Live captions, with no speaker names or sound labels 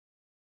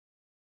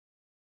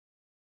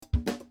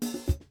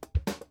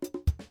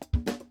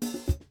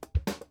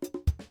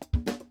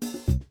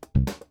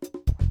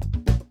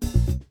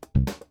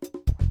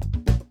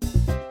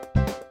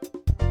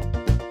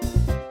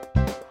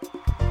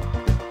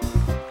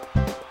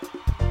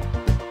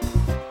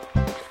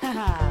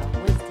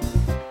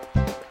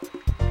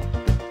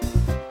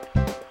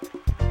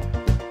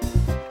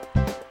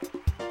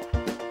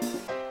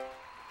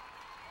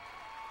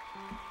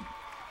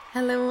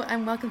Hello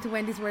and welcome to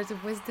Wendy's Words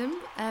of Wisdom.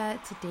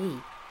 Today,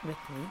 with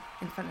me,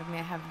 in front of me,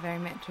 I have very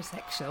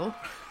metrosexual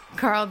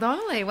Carl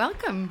Donnelly.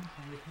 Welcome.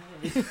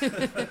 Hey.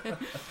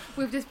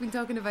 We've just been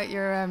talking about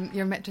your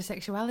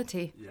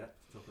metrosexuality. Yeah,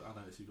 I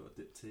noticed you've got a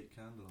diptyque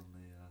candle on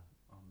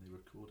the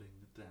recording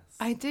desk.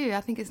 I do.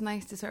 I think it's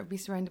nice to sort of be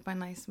surrounded by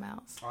nice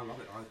smells. I love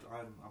it.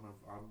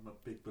 I'm a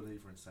big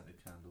believer in scented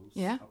candles.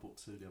 Yeah? I bought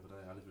two the other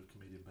day. I live with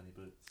comedian Benny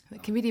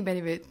Boots. Comedian Benny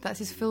Boots, that's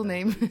his full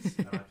Benny name. Boots.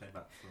 And I came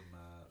back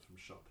from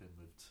shopping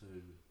with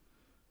two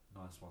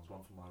nice ones, one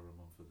for my room,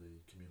 one for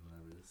the communal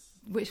areas.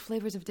 Which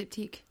flavours of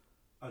diptyque?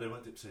 Oh, they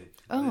weren't diptyque.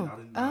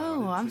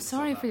 Oh, I'm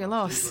sorry for your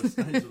loss.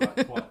 These were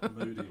like quite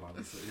moody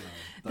ones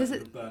that,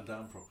 don't burn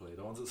down properly.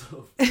 The ones that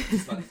sort of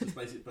just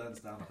basically burns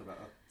down like about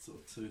a sort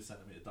of 2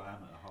 centimetre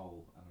diameter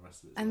hole, and the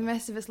rest of it. And the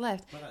rest of it's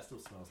left. But that still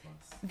smells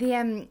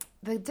nice.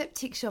 The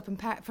diptyque shop in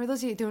Paris, for those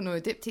of you who don't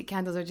know, diptyque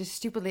candles are just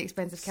stupidly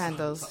expensive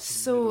candles.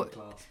 So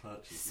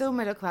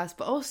middle class.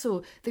 But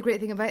also, the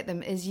great thing about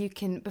them is you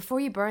can, before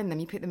you burn them,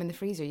 you put them in the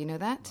freezer. You know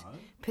that? No.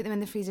 Put them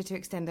in the freezer to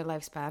extend their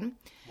lifespan.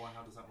 Why?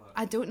 How does that work?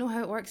 I don't know how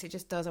it works. It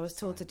just does. I was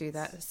told to do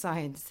that.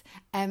 Science.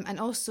 And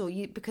also,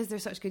 because they're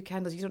such good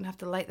candles, you don't have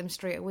to light them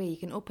straight away. You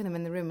can open them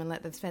in the room and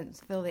let them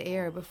fill the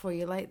air before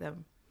you light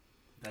them.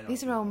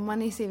 These are all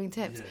money-saving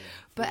tips. Yeah.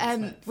 But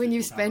when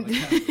you spend...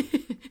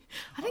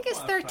 I think it's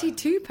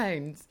 £32.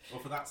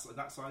 Well, for that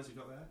size you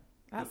got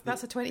there?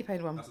 That's a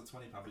 £20 one. That's a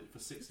 £20, but for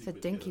 60 it's a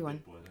dinky one.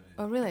 Boy,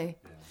 Oh, really?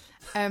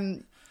 Yeah.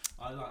 I'm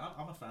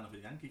a fan of a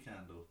Yankee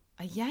candle.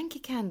 A Yankee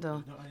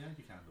candle? Not a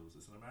Yankee candles,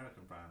 it's an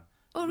American brand.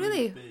 Oh,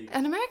 really?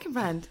 An American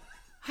brand?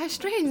 How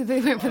strange that they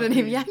went for the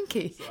name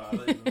Yankee. Sorry, I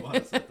don't even know why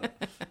I said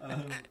that.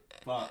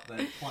 But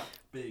they're quite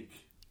big,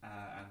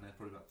 and they're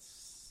probably about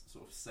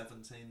sort of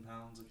 £17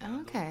 a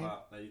candle. Okay.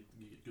 But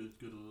you get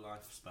good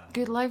lifespan.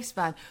 Good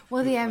lifespan.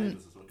 Well, good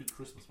flavours as well. Good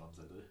Christmas ones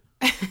they do.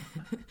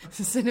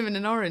 Cinnamon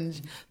and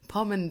orange.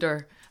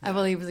 Pomander, I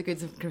believe, was a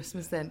good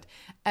Christmas scent.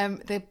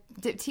 The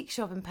diptyque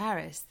shop in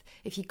Paris,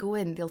 if you go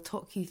in, they'll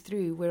talk you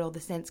through where all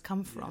the scents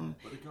come from.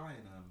 But the guy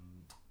in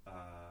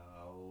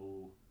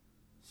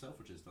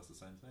Selfridges does the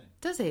same thing.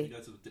 Does he? You go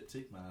to the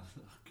diptyque man.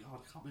 Oh God,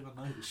 I can't believe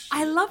I know this shit.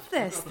 I love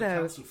this I grew up in a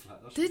though. council flat.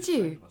 I should Did be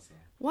ashamed you? of myself.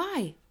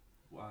 Why?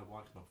 Why?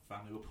 Because my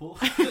family were poor.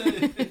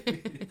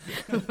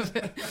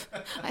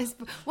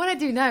 What I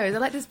do now is I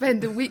like to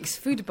spend a week's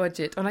food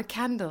budget on a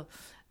candle.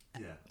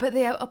 Yeah. But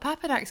the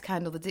Opapanax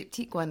candle, the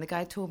diptyque one, the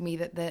guy told me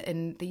that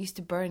they used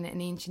to burn it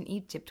in ancient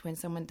Egypt when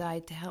someone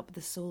died to help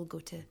the soul go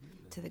to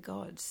the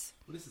gods.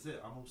 Well, this is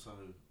it. I like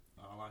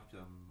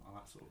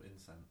sort of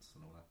incense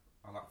and all that.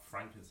 I like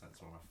frankincense,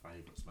 one of my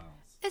favourite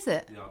smells. Is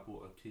it? Yeah, I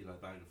bought a kilo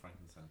bag of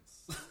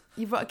frankincense.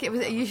 You brought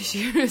was it? You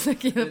sure it was a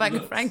kilo bag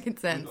of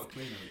frankincense? We've got a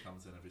cleaner that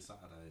comes in every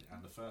Saturday,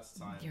 and the first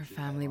time your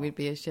family would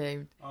be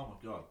ashamed. Oh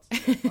my God! Yeah,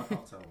 I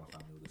can't tell my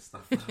family all this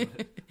stuff.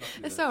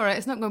 It's all right.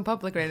 It's not going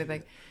public or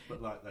anything.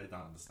 But like, they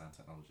don't understand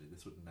technology.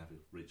 This would never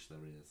reach their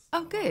ears.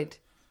 Oh, good.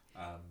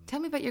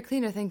 Tell me about your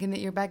cleaner thinking that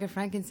your bag of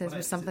frankincense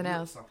was something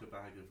else. It's like a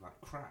bag of like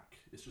crack.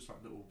 It's just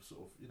like little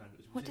sort of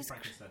What is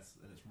frankincense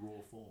in its raw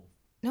form.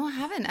 No, I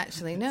haven't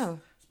actually. No.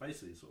 It's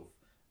basically sort of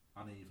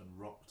uneven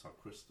rock type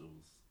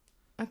crystals.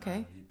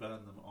 Okay. You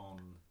burn them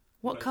on.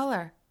 What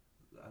colour?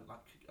 Like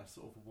a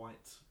sort of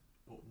white,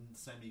 or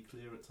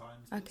semi-clear at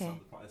times. Okay.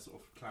 Quite a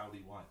sort of cloudy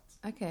white.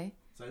 Okay.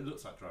 So it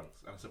looks like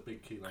drugs, and it's a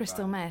big kilo.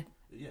 Crystal bag.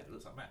 meth. Yeah, it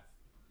looks like meth.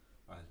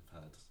 I've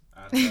heard.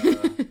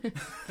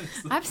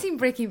 And, I've seen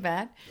Breaking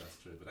Bad. That's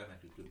true, but they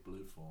make a good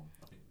blue form.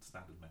 I think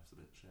standard meth's a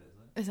bit shit,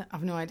 isn't it?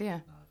 I've no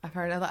idea. No. I've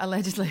heard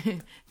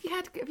allegedly.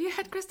 Have you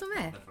had crystal meth?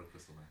 I've never had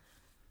crystal meth.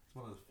 It's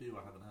one of the few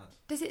I haven't had.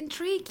 Does it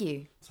intrigue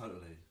you?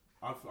 Totally.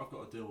 I've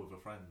got a deal with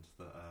a friend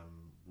that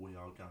we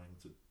are going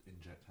to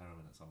inject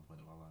heroin at some point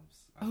in our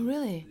lives. Oh,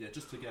 really? Yeah,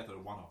 just together, a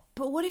one-off.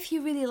 But what if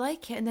you really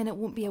like it and then it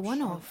won't be a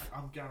one-off?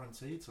 I'm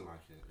guaranteed to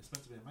like it. It's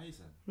meant to be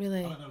amazing.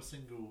 Really? I don't know a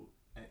single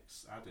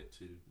ex-addict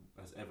who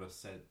has ever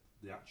said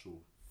the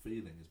actual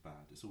feeling is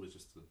bad. It's always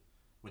just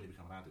when you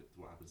become an addict,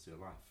 what happens to your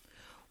life.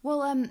 Well,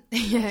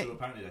 yeah. So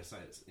apparently they say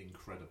it's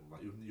incredible.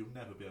 Like you'll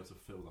never be able to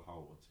fill the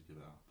hole once you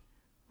give it up.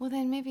 Well,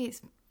 then maybe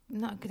it's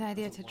not a good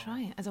idea to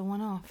try it as a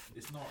one-off.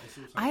 It's not. It's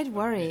also. I'd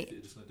worry.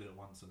 You're just going to do it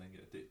once and then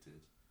get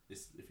addicted.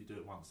 It's if you do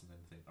it once and then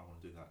think I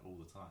want to do that all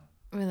the time.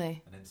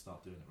 Really? And then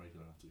start doing it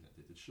regular enough to get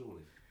addicted.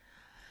 Surely.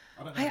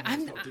 I don't know.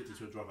 I'm not addicted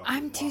to a drug.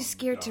 I'm too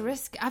scared to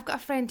risk. I've got a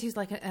friend who's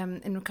like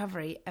in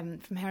recovery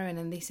from heroin,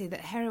 and they say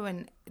that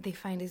heroin they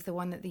find is the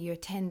one that you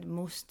attend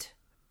most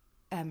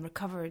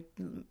recovered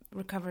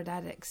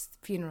addicts'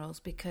 funerals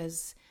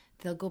because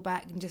they'll go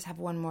back and just have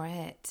one more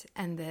hit,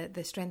 and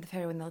the strength of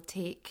heroin they'll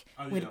take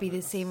would be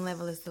the same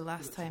level as the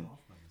last time.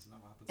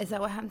 Is that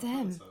what happened to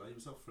him? So he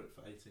was off for it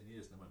for 18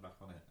 years and then went back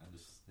on it, and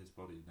just his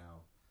body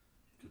now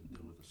couldn't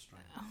deal with the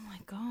strain. Oh my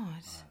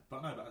god!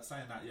 But no, but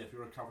saying that, yeah, if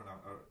you're a recovering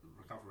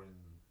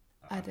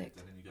addict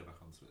and then you go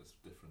back onto it, it's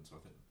different. So I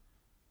think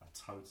a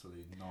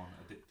totally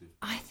non-addictive.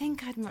 I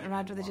think I'd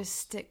rather just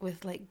stick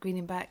with like Green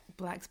and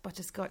Black's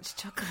butterscotch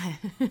chocolate.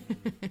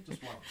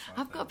 Just once.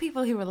 I've got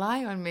people who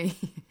rely on me.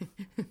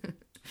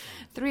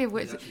 3 of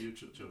which... Actually, your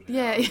children.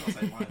 Yeah. I was going to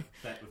say my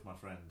bet with my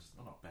friend,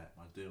 not bet,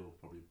 my deal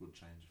probably would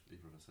change if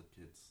either of us had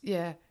kids.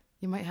 Yeah,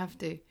 you might have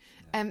to.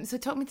 Yeah. So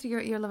talk me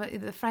through your love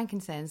of the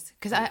frankincense.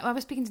 Because I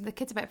was speaking to the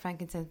kids about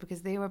frankincense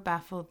because they were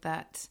baffled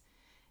that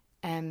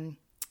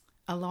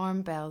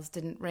alarm bells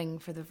didn't ring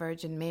for the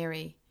Virgin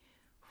Mary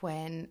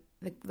when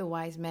the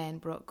wise men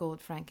brought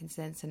gold,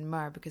 frankincense and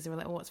myrrh, because they were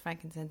like, oh, what's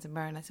frankincense and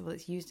myrrh? And I said, well,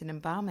 it's used in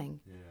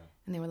embalming. Yeah.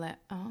 And they were like,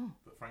 oh.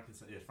 But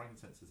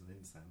frankincense is an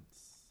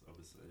incense,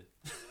 obviously.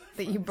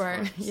 That you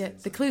burn. Yeah,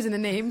 the clue's in the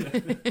name.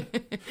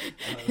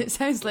 It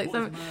sounds like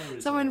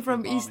someone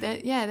from East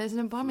End. Yeah, there's an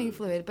embalming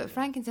fluid, but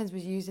frankincense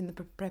was used in the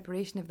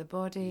preparation of the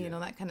body and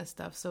all that kind of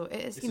stuff. So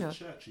it's a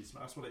churchy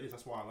smell. That's what it is.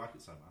 That's why I like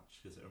it so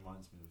much, because it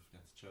reminds me of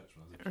going to church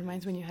when I was a kid. It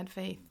reminds when you had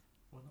faith.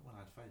 Well, not when I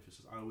had faith. It's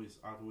just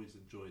I've always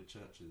enjoyed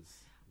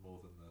churches more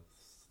than the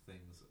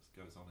things that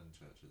goes on in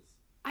churches.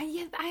 I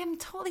am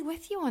totally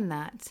with you on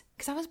that,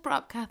 because I was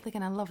brought up Catholic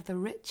and I love the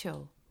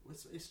ritual.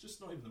 It's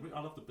just not even the ritual.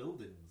 I love the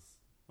buildings.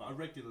 But I not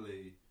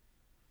regularly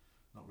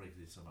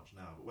so much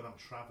now, but when I'm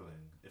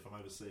travelling, if I'm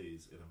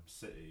overseas in a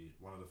city,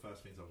 one of the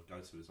first things I would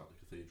go to is like the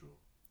cathedral.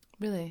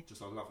 Really?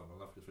 Just I love them. I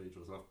love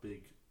cathedrals. I love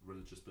big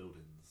religious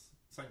buildings.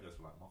 Same goes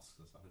for like mosques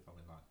and stuff. If I'm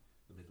in like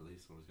the Middle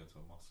East, I always go to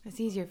a mosque. It's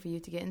easier for you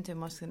to get into a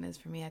mosque than it is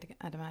for me,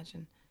 I'd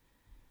imagine.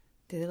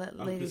 Do they let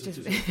ladies just...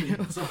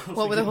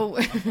 What with the whole...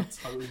 I'm a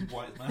totally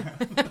white man.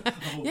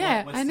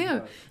 Yeah, I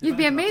know. You'd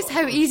be amazed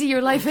how easy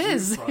your life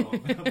is.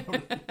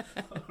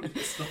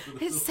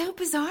 It's so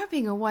bizarre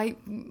being a white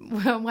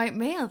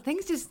male.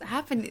 Things just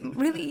happen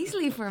really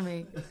easily for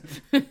me.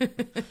 I'm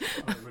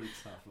really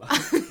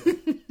tough.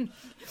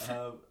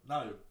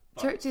 No.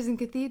 Churches and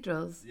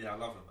cathedrals. Yeah, I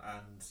love them.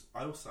 And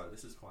I also,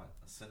 this is quite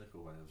a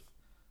cynical way of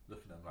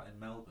looking at them. Like in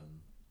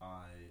Melbourne,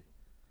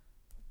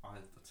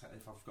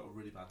 if I've got a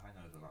really bad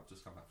hangover, like I've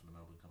just come back from the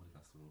Melbourne Comedy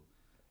Festival,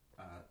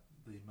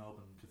 the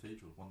Melbourne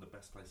Cathedral, one of the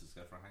best places to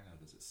go for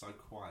hangovers. It's so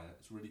quiet,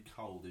 it's really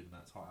cold even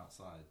though it's hot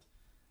outside,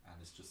 and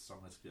it's just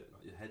somewhere to get,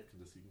 like you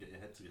can get your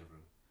head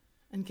together.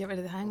 And get rid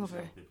of the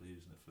hangover. People are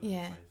using it for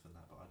faith and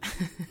that, but I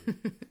just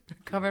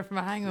recover from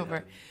a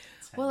hangover.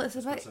 Well, it's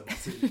about...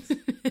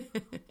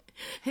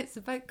 It's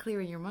about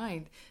clearing your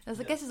mind. I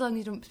guess as long as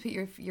you don't put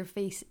your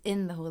face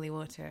in the holy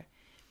water.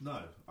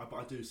 No, but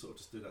I do sort of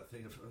just do that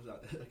thing of,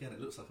 again,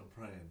 it looks like I'm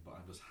praying, but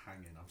I'm just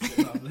hanging. I'm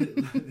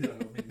sitting on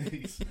my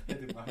knees, head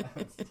in my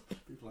hands.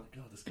 People are like,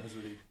 God, this guy's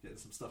really getting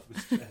some stuff in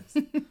his chest,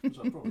 which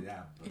I probably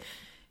am, but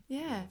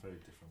yeah, a very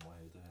different way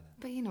of doing it.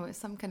 But it's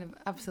some kind of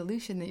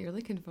absolution that you're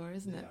looking for,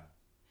 isn't it?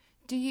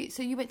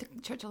 So you went to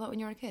church a lot when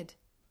you were a kid?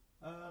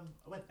 I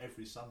went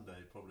every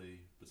Sunday,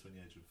 probably between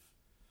the age of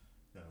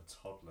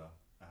toddler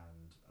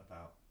and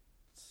about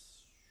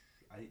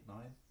 8,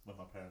 9, when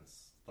my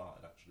parents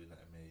started actually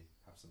letting me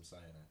have some say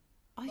in it.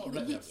 Oh,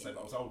 but I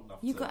was old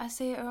enough. You got a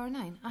say at 8 or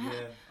 9?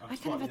 I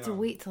kind of had to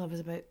wait till I was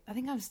about... I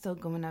think I was still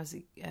going when I was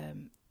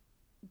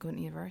going to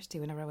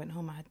university. Whenever I went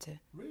home, I had to...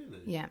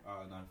 Really? Yeah.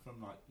 No,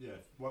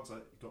 once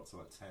I got to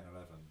 10,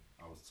 11,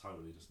 I was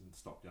totally just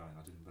stopped going.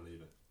 I didn't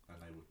believe it, and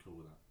they were cool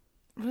with that.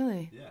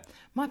 Really? Yeah.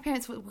 My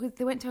parents,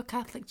 they went to a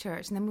Catholic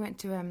church, and then we went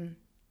to... Did you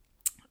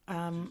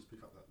just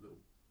pick up that little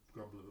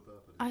grumble of a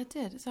burp? I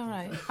did. It's all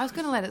right. I was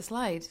going to let it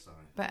slide. Sorry.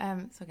 But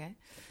it's okay.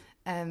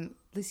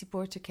 Lucy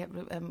Porter kept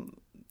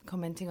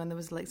commenting on there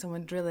was like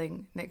someone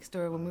drilling next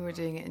door when we were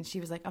doing it, and she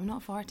was like, I'm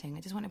not farting.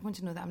 I just want everyone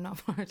to know that I'm not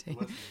farting. The worst thing is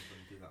when you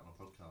do that on a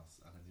podcast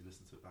and then you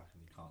listen to it back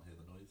and you can't hear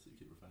the noise that you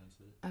keep referring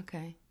to.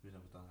 Okay. We've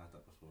never had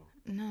that before.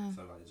 No.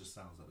 So it just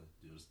sounds like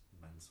you're just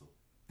mental.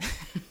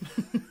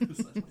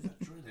 It's like, what is that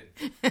drilling?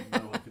 No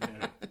one can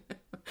hear it.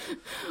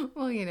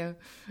 Well,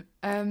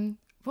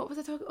 what was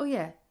I talking... Oh,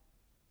 yeah.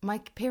 My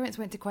parents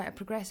went to quite a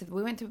progressive...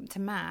 We went to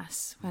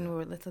Mass when we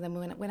were little. Then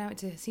we went out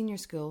to senior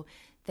school.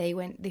 They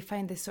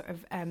found this sort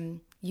of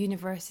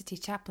university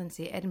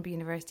chaplaincy, Edinburgh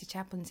University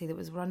chaplaincy, that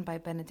was run by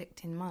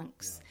Benedictine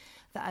monks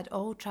that had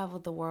all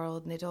travelled the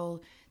world, and they'd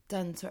all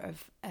done sort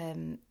of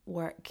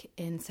work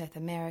in South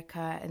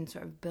America and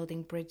sort of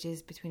building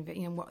bridges between...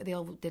 they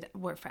all did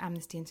work for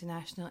Amnesty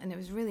International, and it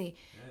was really...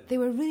 They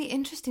were really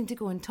interesting to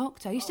go and talk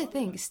to. I used to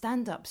think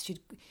stand-ups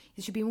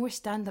there should be more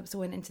stand-ups that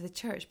went into the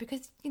church,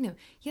 because, you'd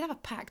have a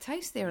packed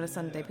house there on a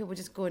Sunday. People would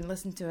just go and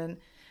listen to an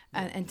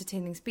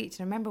entertaining speech.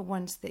 And I remember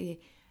once the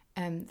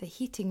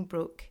heating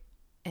broke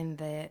in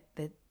the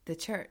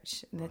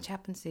church, in the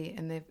chaplaincy,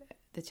 and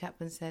the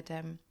chaplain said,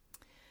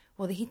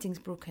 well, the heating's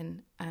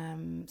broken,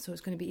 so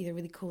it's going to be either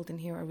really cold in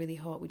here or really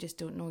hot. We just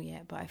don't know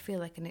yet. But I feel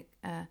like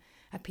a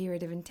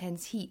period of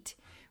intense heat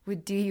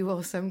would do you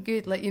all some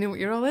good. Like, you know what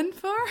you're all in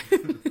for?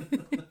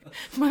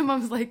 My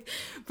mum's like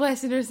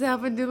blessing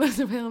herself and doing lots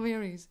of Hail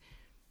Marys.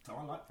 So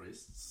I like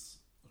priests.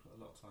 I've got a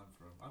lot of time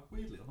for them.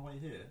 Weirdly, on the way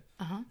here,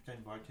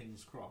 came by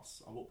King's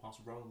Cross. I walked past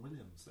Rowan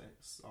Williams, the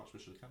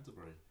ex-Archbishop of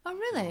Canterbury. Oh,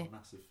 really? I'm a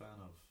massive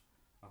fan of.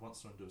 I once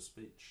saw him do a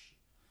speech,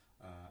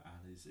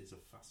 and he's a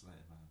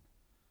fascinating man.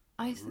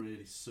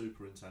 Really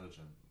super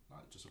intelligent,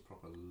 like just a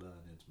proper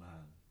learned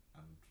man,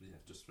 and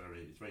he's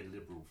very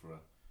liberal for a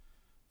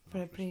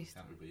priest.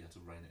 Canterbury, but he had to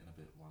rein it in a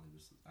bit while he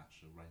was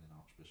actually reigning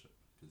Archbishop,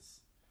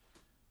 because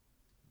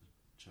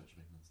Church of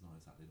England's not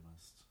exactly the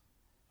most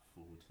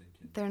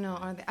forward-thinking. They're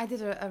not, are they? I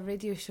did a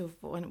radio show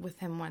with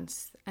him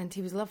once, and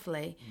he was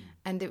lovely.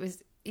 And it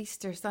was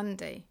Easter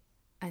Sunday,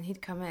 and he'd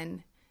come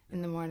in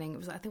the morning. It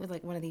was, I think, it was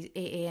like one of these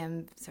 8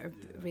 a.m. sort of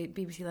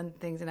BBC London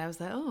things, and I was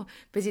like, "Oh,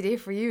 busy day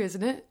for you,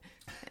 isn't it?"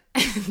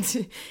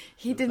 And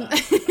he didn't.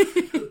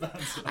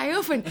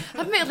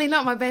 Admittedly,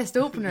 not my best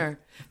opener,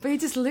 but he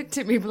just looked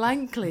at me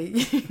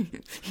blankly.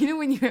 You know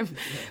when you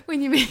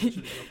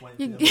make,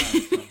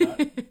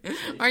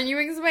 aren't you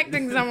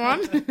expecting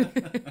someone?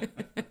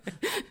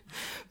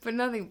 But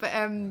nothing. But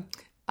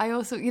I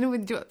also, you know,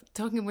 when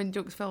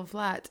jokes fell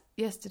flat.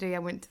 Yesterday, I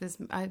went to this.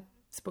 I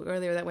spoke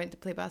earlier that I went to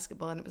play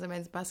basketball, and it was a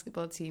men's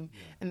basketball team. Yeah.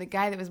 And the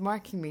guy that was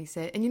marking me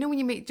said, and you know when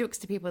you make jokes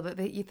to people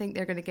that you think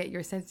they're going to get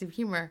your sense of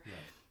humour. Yeah.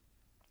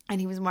 And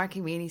he was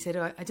marking me, and he said,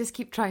 "Oh, I just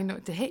keep trying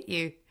not to hit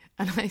you."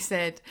 And I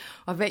said,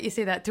 "I bet you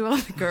say that to all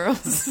the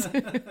girls."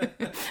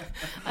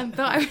 And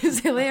thought it was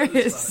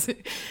hilarious. And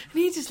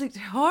he just looked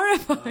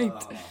horrified.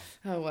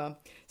 Oh well.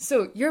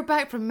 So you're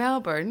back from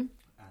Melbourne.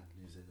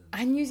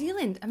 And New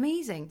Zealand.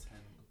 Amazing.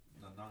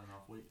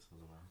 9.5 weeks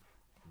was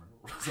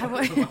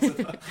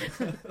around.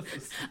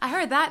 I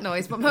heard that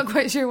noise, but I'm not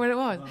quite sure what it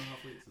was.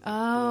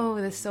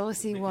 Oh, the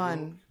saucy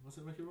one. Was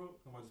it Mickey Rourke?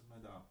 Or was it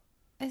made up?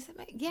 Is it?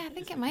 Yeah, I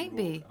think it might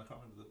be. I can't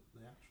remember the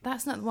actual.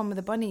 That's not the one with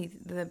the bunny,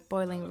 the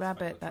boiling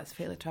rabbit. That's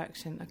Fatal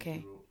Attraction.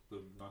 Okay. The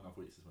 9.5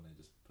 weeks is when they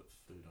just put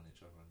food on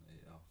each other and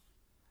eat it off.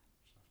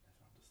 Which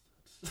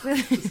I've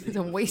never understood. It's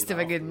a waste of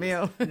a good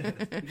meal.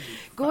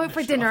 Go out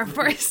for dinner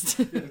first.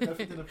 Go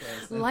for dinner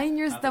first. Line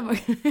your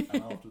stomach. And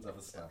afterwards have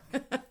a snack.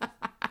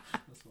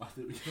 That's what I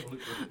think we can all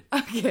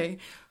agree. Okay.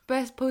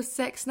 Best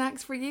post-sex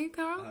snacks for you,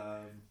 Carl?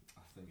 I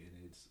think it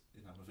needs,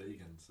 I'm a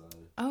vegan, so...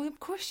 Oh, of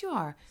course you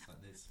are. So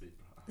it needs to be...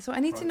 So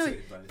I need to know...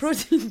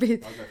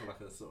 Protein-based. I'll go for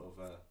like a sort of,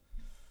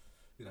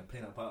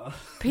 peanut butter.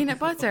 Peanut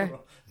butter?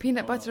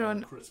 Peanut butter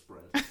on... crisp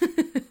bread.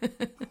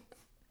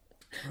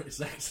 Very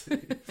sexy.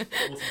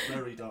 Also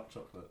very dark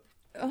chocolate.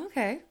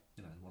 Okay.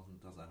 One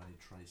that doesn't have any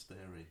trace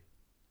dairy.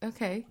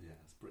 Okay. Yeah,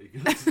 it's pretty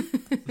good.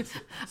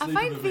 I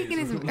find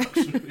veganism...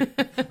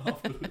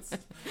 Afterwards.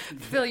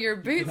 Fill your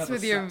boots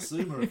with your...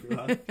 Satsuma if you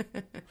like.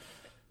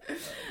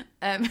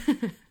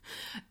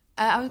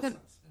 I was going...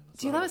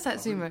 Do you love a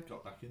Satsuma? I really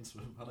got back into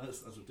them. I know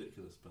that's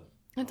ridiculous, but...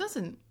 It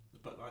doesn't.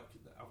 But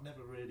I've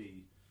never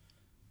really...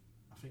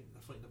 I think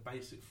the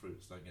basic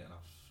fruits don't get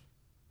enough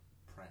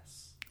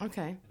press.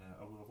 Okay.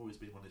 I've always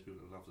been one of these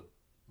people that loves a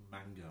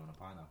mango and a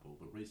pineapple,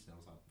 but recently I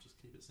was like, just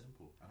keep it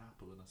simple. An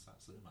apple and a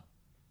Satsuma.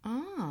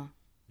 Ah.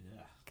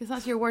 Yeah. Because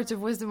that's your words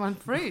of wisdom on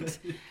fruit.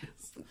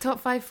 Top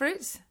 5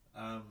 fruits?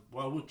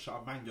 Well,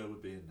 mango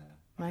would be in there.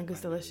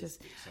 Mango's delicious.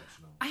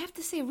 Exceptional. I have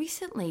to say,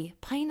 recently,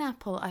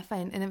 pineapple I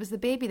found, and it was the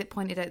baby that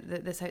pointed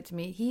this out to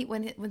me.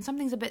 When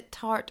something's a bit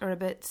tart or a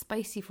bit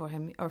spicy for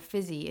him, or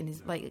fizzy in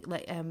his like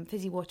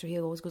fizzy water, he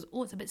always goes,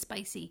 "Oh, it's a bit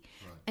spicy."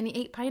 Right. And he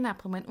ate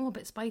pineapple and went, "Oh, a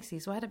bit spicy."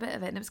 So I had a bit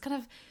of it, and it was kind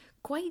of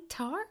quite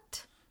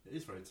tart. It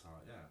is very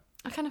tart, yeah.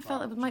 I kind of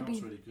felt it might be.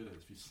 What's really good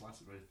is if you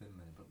slice it very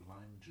thinly and put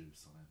lime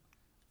juice on it,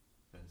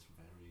 then it's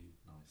very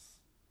nice.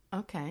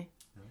 Okay.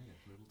 Yeah,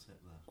 little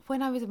tip there.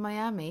 When I was in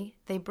Miami,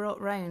 they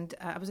brought round...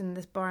 I was in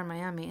this bar in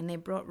Miami, and they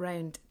brought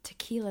round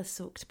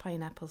tequila-soaked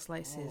pineapple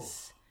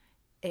slices. Oh.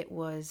 It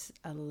was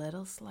a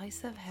little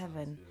slice of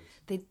heaven.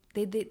 They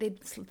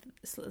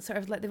sort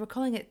of like... They were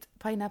calling it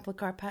pineapple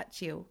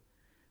carpaccio,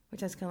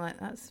 which I was kind of like,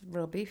 that's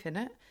real beef, isn't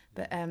it?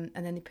 But and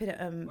then they put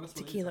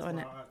tequila on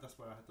it. That's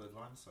where I had the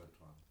lime-soaked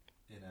one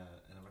in a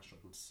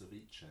restaurant called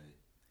Ceviche.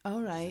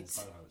 Oh, right. It's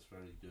in Soho. It's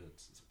very good.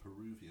 It's a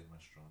Peruvian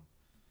restaurant.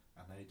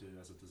 And they do,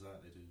 as a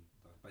dessert,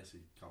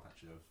 basically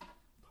carpaccio of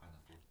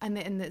pineapple. And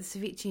the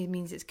ceviche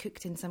means it's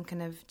cooked in some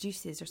kind of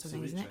juices or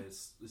something, isn't it?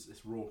 Ceviche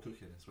is raw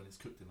cooking. It's when it's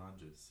cooked in lime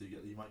juice. So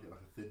you might get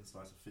like a thin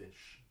slice of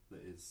fish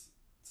that is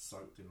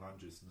soaked in lime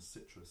juice, and the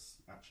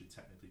citrus actually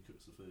technically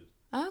cooks the food.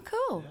 Oh,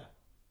 cool. Yeah.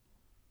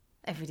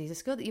 Every day's a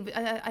skill.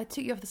 I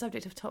took you off the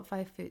subject of top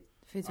 5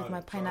 foods with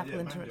my pineapple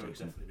introduction. Mango would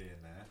definitely be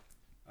in there.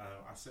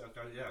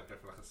 I'd go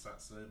for like a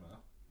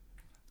Satsuma.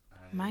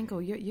 Mango,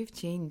 you've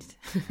changed.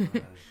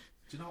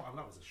 Do you know what I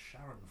love? Is a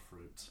Sharon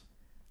fruit.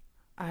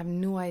 I have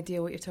no idea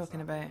what you're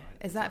talking about. Right?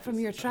 Is that from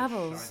your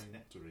travels? Like a shiny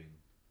nectarine.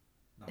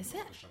 No, is it?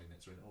 Like a shiny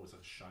nectarine. Oh, it's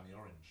like a shiny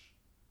orange.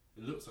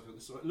 It looks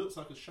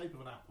like the shape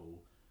of an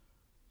apple,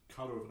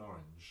 colour of an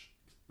orange,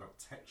 like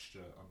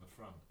texture on the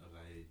front of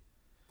a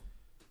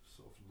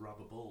sort of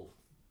rubber ball.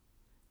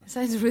 It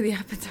sounds really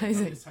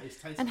appetising.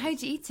 And how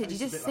do you eat it? Do you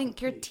just sink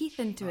like your teeth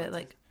into it?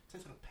 Like it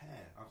tastes like a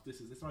pear. It's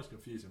the most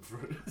confusing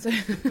fruit. So,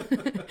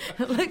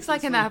 it looks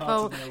like an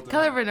apple,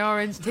 colour of an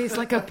orange, tastes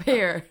like a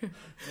pear.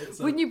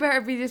 Wouldn't you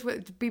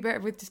be better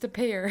with just a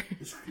pear?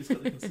 It's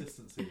got the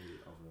consistency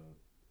of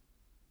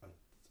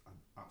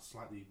a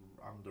slightly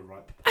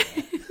underripe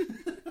pear.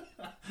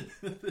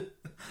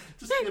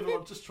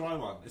 Just try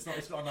one. It's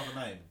got another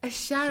name. A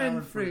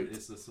Sharon fruit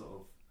is the sort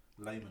of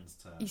layman's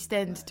term. East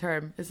End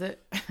term, is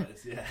it? But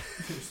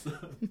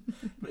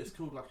it's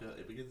called like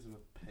it begins with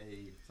a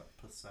P, it's like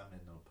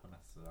persimmon or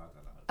permessa, I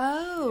don't know.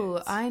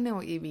 Oh, I know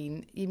what you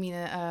mean. You mean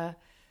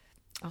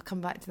I'll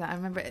come back to that. I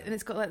remember it, and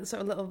it's got like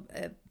sort of little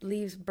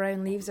leaves,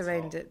 brown leaves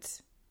around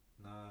it.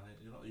 No,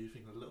 you're not. Are you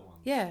thinking of the little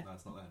ones? Yeah. No,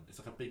 it's not them. It's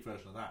like a big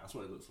version of that. That's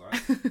what it looks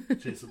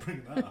like. Cheers for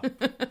bringing that up.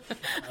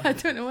 I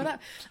don't know what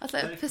that. I was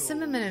like,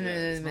 persimmon.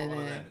 It's not one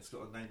of them. It's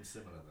got a name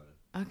similar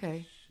though.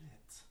 Okay.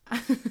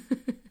 Shit.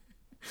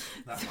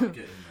 That might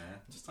get in there.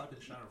 Just type in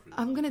Sharon fruit.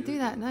 I'm going to do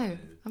that now.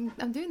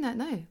 I'm doing that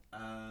now.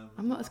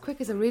 I'm not as quick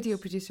as a radio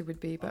producer would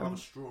be, but I'm a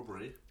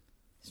strawberry.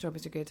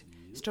 Strawberries are good.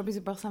 Yep. Strawberries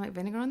with balsamic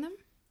vinegar on them?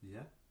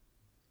 Yeah,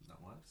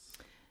 that works.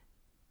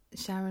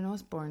 Sharon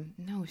Osbourne.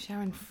 No,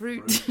 Sharon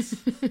Fruit.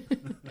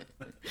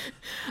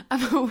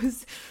 I'm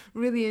always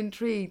really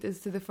intrigued as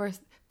to the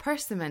first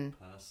persimmon.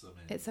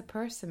 Persimmon. It's a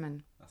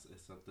persimmon.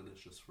 It's a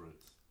delicious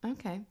fruit.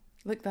 Okay,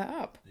 look that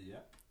up.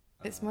 Yep.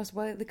 Its most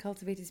widely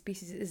cultivated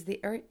species is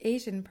the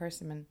Asian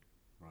persimmon.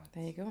 Right.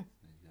 There you go. There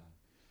you go.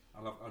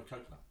 I love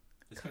coconut.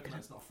 Coconut.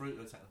 It's not a fruit,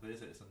 technically,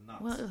 is it? It's a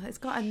nut. Well, it's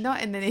got a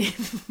nut in the name.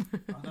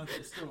 I know, but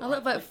it's still a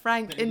little bit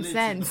frank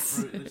incense.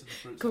 It lives in the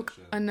fruit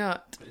section. A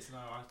nut. But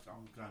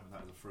I'm going with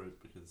that as a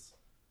fruit because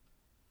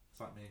it's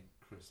like me and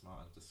Chris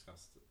Martin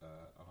discussed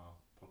on our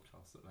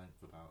podcast at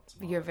length about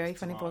tomatoes. You're a very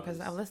funny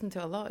podcast. I've listened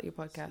to a lot of your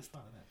podcasts. It's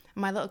fun, isn't it?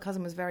 My little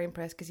cousin was very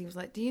impressed because he was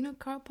like, "Do you know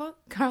Carl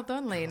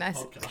Donnelly?" And I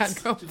said, Do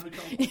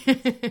you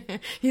know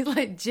he's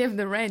like Jim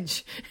the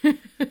Wrench.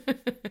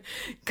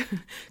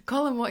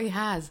 Call him what he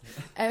has.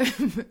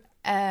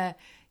 Yeah,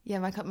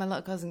 my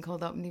little cousin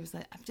called up and he was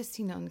like, "I've just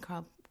seen it on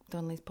Carl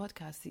Donnelly's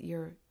podcast that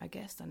you're a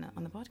guest on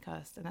the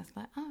podcast." And I was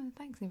like, "Oh,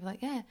 thanks." And he was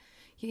like, "Yeah,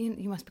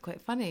 you must be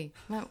quite funny."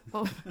 I'm like,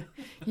 "Well,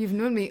 you've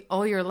known me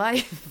all your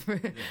life.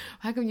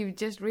 How come you've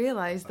just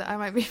realised that I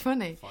might be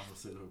funny?" Final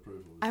seal of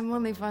approval. I'm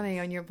only funny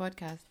on your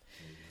podcast.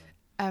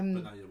 But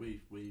no, yeah,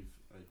 we've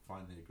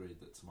finally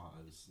agreed that tomato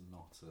is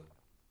not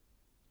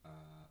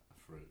a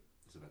fruit;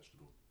 it's a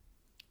vegetable.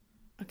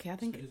 Okay, I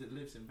think because it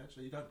lives in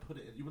vegetables. You don't put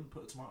it in. You wouldn't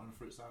put a tomato in a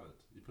fruit salad.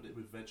 You put it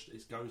with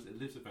vegetables. It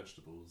lives with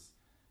vegetables.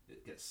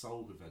 It gets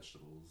sold with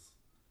vegetables.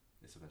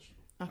 It's a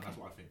vegetable. Okay. And that's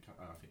what I think.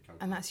 Coconut.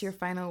 And that's your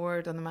final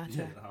word on the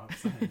matter. Yeah, no, I'm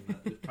saying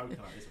that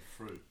coconut is a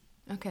fruit.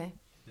 Okay.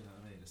 You know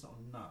what I mean? It's not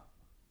a nut.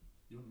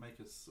 You wouldn't make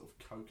a sort of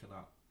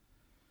coconut.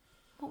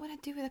 What would I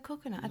do with a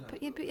coconut? I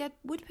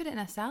would put it in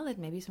a salad,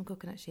 maybe some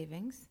coconut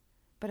shavings,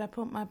 but I'd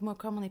more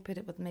commonly put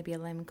it with maybe a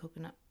lemon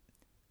coconut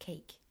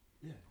cake.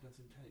 Yeah, it goes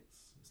in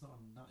cakes. It's not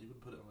a nut. You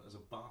wouldn't put it on as a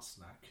bar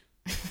snack.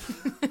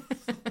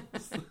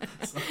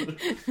 So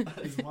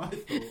that is my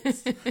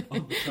thoughts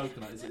on the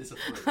coconut. It's a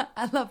fruit.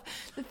 I love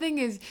the thing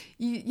is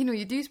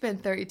you do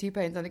spend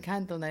 £32 on a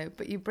candle now,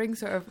 but you bring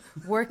sort of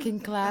working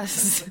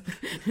class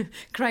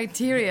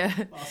criteria.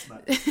 Bar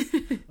snack.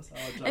 That's how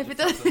I judge if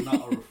it's a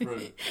nut or a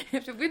fruit.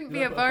 If it wouldn't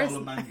be a bar, a bowl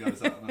of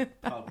mangoes out on a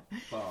pub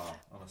bar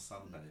on a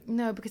Sunday.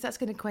 No, because that's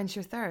going to quench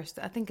your thirst.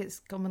 I think it's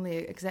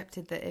commonly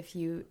accepted that if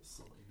you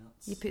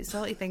put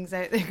salty things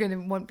out, they're going to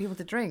want people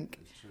to drink.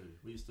 It's true.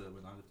 We used to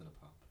when I lived in a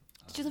pub.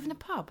 Did you live in a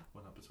pub?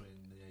 Went up between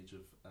the age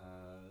of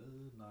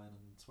 9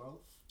 and 12.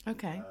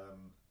 Okay.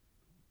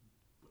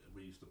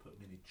 We used to put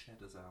mini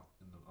cheddars out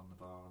on the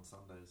bar on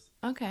Sundays.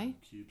 Okay.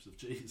 Cubes of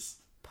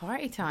cheese.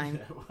 Party time.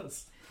 Yeah, it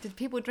was. Did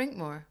people drink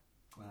more?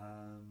 I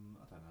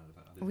don't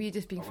know. Were you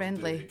just being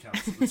friendly? I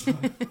was 9.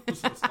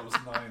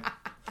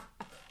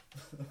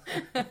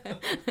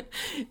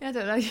 I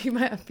don't know. You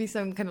might be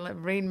some kind of like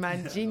Rain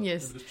Man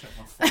genius. Let me just check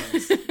my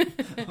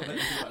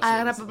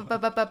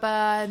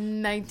files.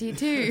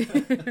 92.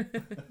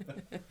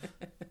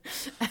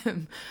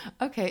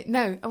 Okay,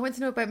 now I want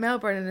to know about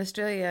Melbourne and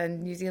Australia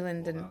and New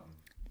Zealand and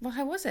well,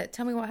 how was it?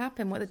 Tell me what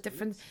happened. What are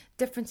the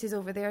differences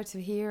over there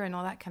to here and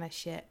all that kind of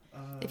shit.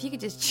 If you could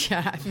just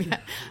chat,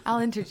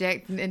 I'll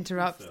interject and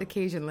interrupt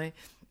occasionally.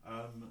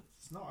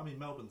 It's not. I mean,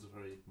 Melbourne's a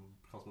very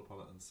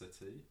cosmopolitan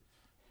city.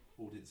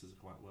 Audiences are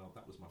quite well.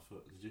 That was my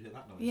foot. Did you hear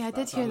that noise? Yeah, I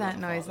did hear that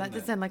noise. That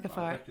did sound like a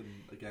fart.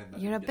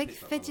 You're a big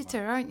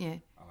fidgeter, aren't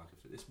you? I like a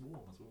fidget. It's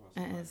warm as well.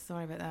 It is.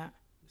 Sorry about that.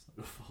 It's not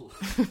your fault.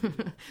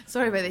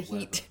 Sorry about the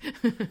heat.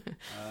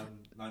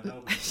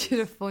 No, I should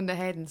have phoned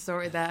ahead and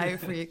sorted that out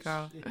for you,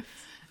 Carl.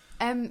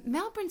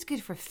 Melbourne's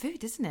good for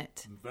food, isn't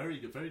it? Very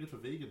good for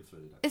vegan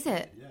food. Actually. Is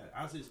it? Yeah,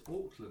 as is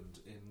Auckland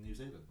in New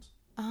Zealand.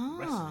 Ah. The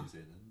rest of New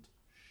Zealand,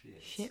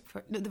 shit.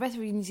 The rest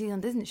of New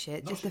Zealand isn't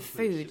shit, Not just the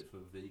food. food. For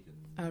vegan.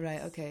 Oh,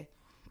 right, okay.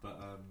 But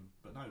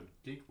no,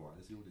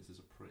 gig-wise, the audiences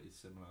are pretty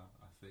similar,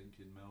 I think,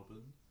 in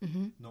Melbourne.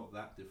 Mm-hmm. Not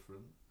that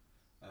different.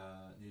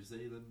 New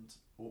Zealand,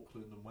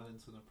 Auckland and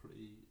Wellington are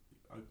pretty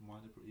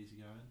open-minded, pretty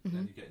easygoing. Mm-hmm.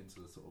 Then you get into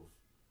the sort of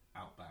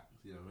outback,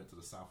 we went to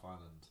the South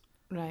Island.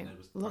 Right.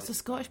 Lots of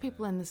Scottish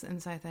people in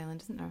South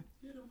Island, isn't there?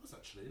 Yeah, there was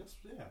actually.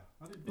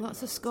 I didn't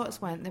Lots of Scots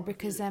went there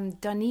because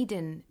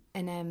Dunedin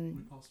we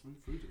passed through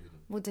Dunedin.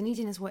 Well,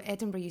 Dunedin is what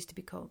Edinburgh used to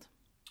be called.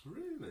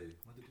 Really?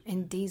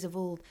 In days of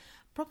old.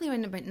 Probably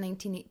around about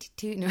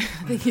 1982. No, I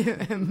think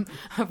I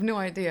have no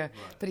idea.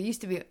 Right. But it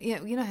used to be,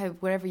 you know how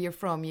wherever you're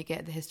from, you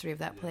get the history of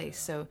that place.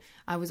 So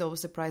I was always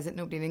surprised that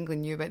nobody in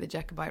England knew about the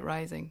Jacobite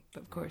Rising.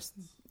 But of course,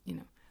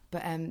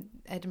 But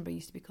Edinburgh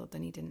used to be called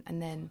Dunedin.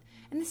 And then,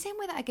 in the same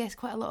way that I guess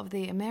quite a lot of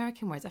the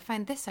American words, I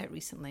found this out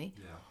recently.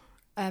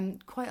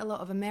 quite a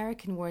lot of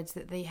American words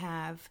that they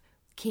have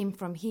came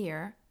from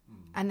here,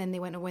 and then they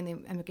went when they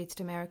immigrated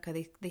to America,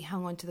 they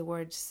hung on to the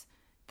words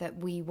that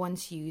we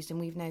once used, and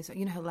we've now,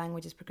 you know how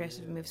language is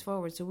progressive and moves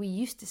forward. So we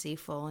used to say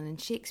fall, and in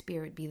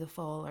Shakespeare it'd be the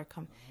fall or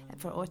come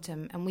for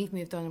autumn, and we've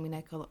moved on and we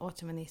now call it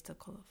autumn, and they still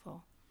call it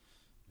fall.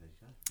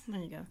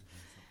 There you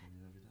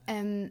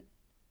go.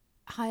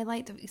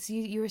 Highlight. So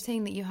you were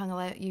saying that you had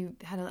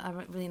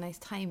a really nice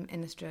time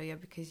in Australia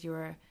because you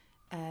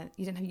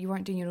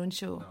weren't doing your own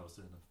show. No, I was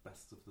doing the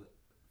Best of the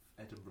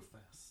Edinburgh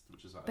Fest,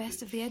 which is like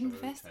Best of the Edinburgh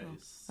Festival.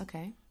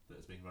 Okay. That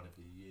has been running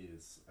for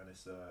years, and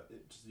it's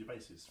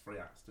basically 3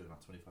 acts doing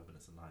like 25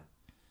 minutes a night,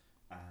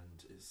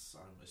 and it's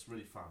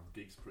really fun.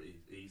 The gig's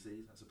pretty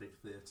easy. That's a big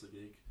theatre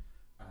gig,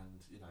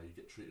 and you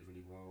get treated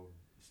really well.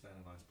 You stay in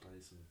a nice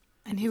place,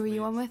 and who were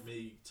you on with?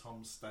 Me,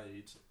 Tom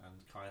Stade, and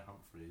Kai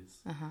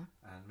Humphreys,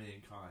 and me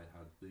and Kai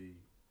had the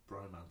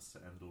bromance to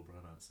end all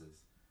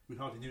bromances. We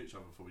hardly knew each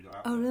other before we got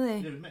out. Oh, there. really?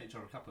 Yeah, we met each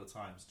other a couple of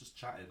times, just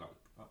chatted,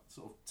 like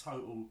sort of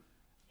total.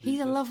 He's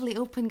a lovely,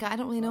 open guy. I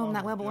don't really know him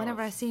that well, but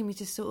whenever I see him, he's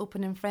just so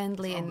open and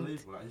friendly. It's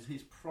unbelievable.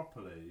 He's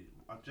properly.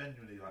 I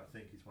genuinely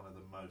think he's one of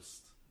the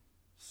most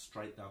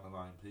straight down the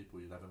line people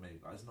you'd ever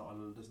meet. Like,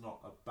 there's not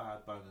a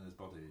bad bone in his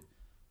body.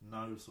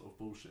 No sort of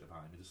bullshit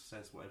about him. He just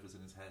says whatever's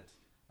in his head,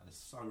 and it's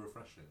so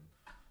refreshing.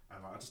 And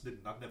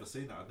I'd never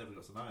seen that. I'd never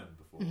got to know him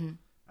before. Mm-hmm.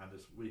 And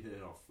we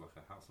hit off like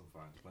a house on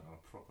fire and just went on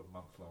a proper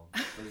month-long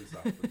booze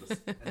up and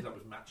just ended up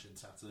with matching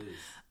tattoos.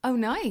 Oh,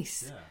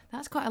 nice. Yeah.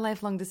 That's quite a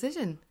lifelong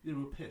decision. Yeah,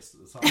 we were pissed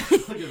at the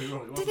time. Don't get me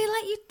wrong,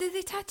 Did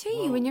they tattoo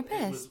you when you're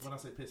pissed? When I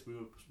say pissed,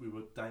 we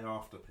were day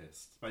after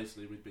pissed.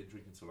 Basically, we'd been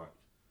drinking till like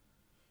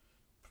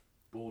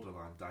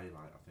borderline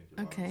daylight, I think it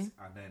was. Okay.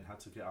 And then had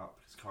to get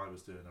up because Kai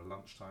was doing a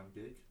lunchtime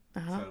gig.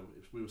 Uh-huh. So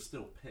we were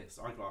still pissed.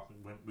 I got up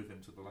and went with him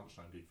to the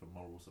lunchtime gig for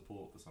moral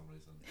support for some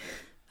reason.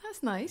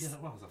 That's nice. Yeah,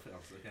 it was. I think I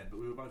was again, but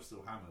we were both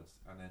still hammered,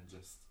 and then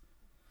just.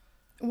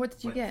 What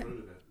did you get? Through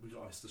with it. We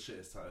got the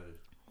shittest tattoo.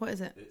 What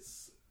is it?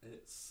 It's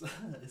it's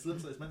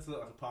meant to look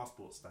like a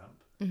passport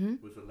stamp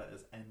with the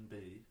letters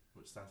NB,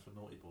 which stands for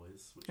Naughty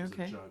Boys, which is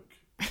a joke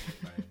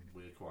nickname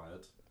we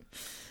acquired.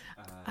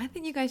 I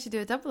think you guys should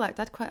do a double act.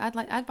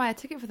 I'd buy a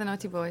ticket for the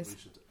Naughty Boys.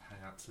 We should hang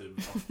out too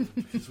often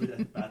because we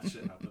had bad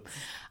shit happen.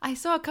 I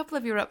saw a couple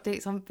of your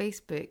updates on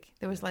Facebook.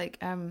 There was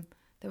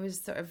there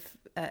was sort of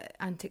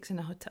antics on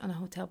a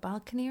hotel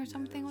balcony or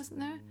something, wasn't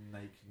there?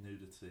 Naked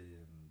nudity,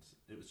 and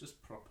it was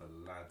just proper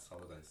lads'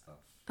 holiday stuff.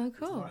 Oh,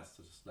 cool! It's nice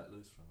to just let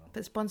loose for a moment.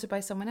 But sponsored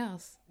by someone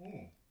else,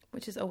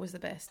 which is always the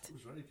best. It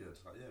was really good.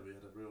 We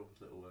had a real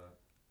little.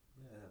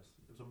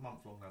 It was a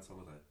month-long lads'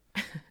 holiday,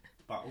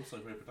 but also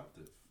very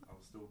productive. I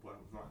was still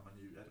writing my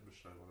new Edinburgh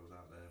show while I was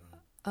out there.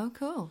 Oh,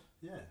 cool!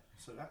 Yeah,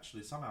 so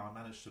actually somehow I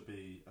managed to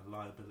be a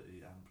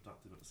liability and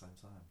productive at the same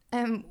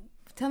time.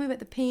 Tell me about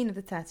the pain of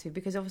the tattoo,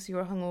 because obviously you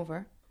were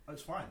hungover. Oh,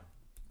 it's fine.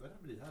 They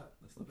don't really hurt.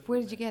 Where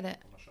did you get it?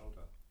 On my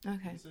shoulder.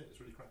 Okay. It's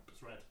really cracked.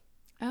 It's red.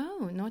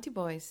 Oh, Naughty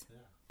Boys. Yeah.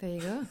 There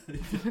you go.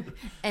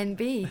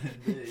 NB.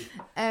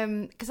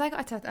 Because I've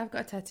got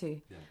a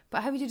tattoo. Yeah.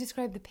 But how would you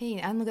describe the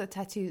pain? I only got a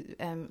tattoo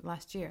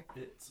last year.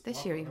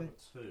 This year even. I've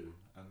got 2,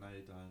 and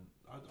they don't.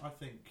 I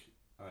think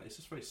it's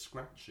just very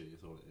scratchy.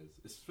 Is all it is.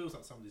 It feels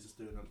like somebody's just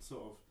doing a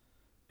sort of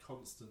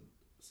constant,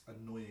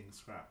 annoying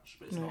scratch,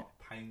 but it's not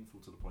painful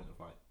to the point of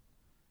like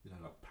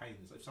pain.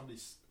 Is if somebody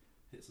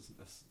hits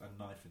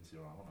a knife into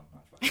your arm, not a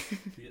knife, like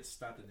if you get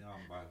stabbed in the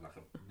arm by like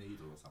a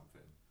needle or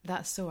something.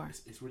 That's sore.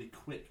 It's really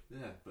quick,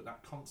 but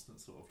that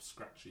constant sort of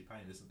scratchy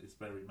pain is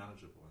very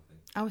manageable, I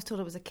think. I was told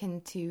it was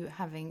akin to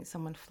having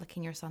someone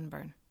flicking your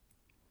sunburn.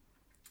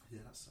 Yeah,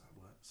 that's how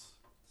it works.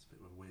 It's a bit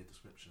of a weird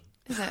description.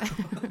 Is it?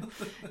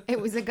 It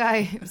was a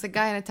guy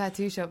in a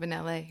tattoo shop in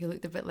LA who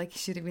looked a bit like he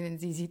should have been in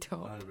ZZ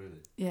Top. Oh,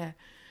 really? Yeah.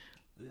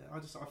 Yeah, I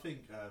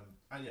think,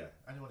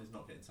 anyone who's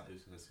not getting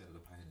tattoos because they're scared of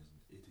the pain is an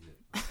idiot.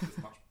 There's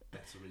much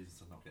better reasons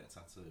to not get a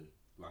tattoo,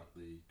 like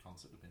the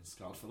concept of being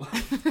scarred for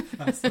life.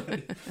 So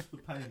the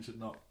pain should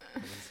not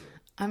come into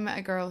it. I met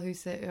a girl who I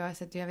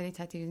said, do you have any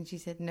tattoos? And she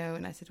said no.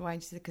 And I said, why?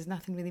 And she said, because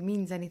nothing really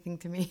means anything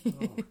to me. Oh,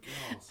 God.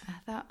 I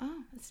thought,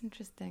 that's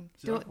interesting.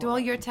 Do all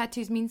your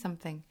tattoos mean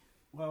something?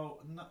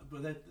 Well, no,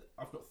 but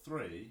I've got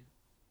 3,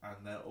 and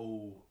they're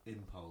all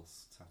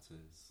impulse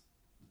tattoos.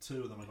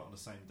 2 of them I got on the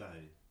same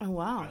day. Oh,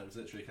 wow. And it was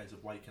literally a case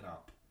of waking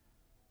up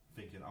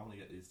thinking, I want to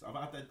get these.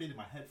 They'd been in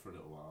my head for a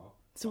little while.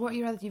 So what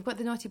you've got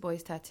the Naughty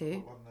Boys tattoo.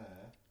 I've got one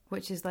there.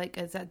 Which is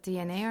is that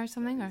DNA or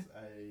something? It's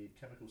a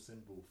chemical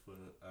symbol for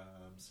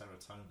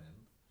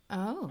serotonin.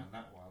 Oh. And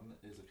that one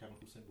is a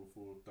chemical symbol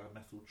for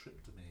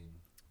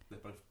dimethyltryptamine. They're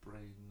both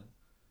brain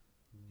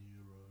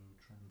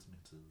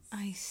neurotransmitters.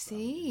 I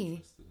see. I'm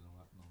interested in all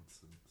that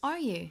nonsense. Are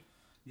you?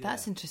 Yeah.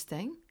 That's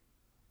interesting.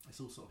 It's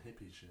all sort of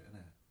hippie shit, isn't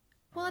it?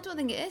 Well, I don't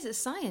think it is. It's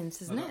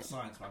science, isn't it? It's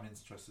science, but I'm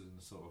interested in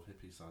the sort of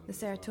hippie side of the it.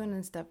 The serotonin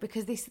and stuff,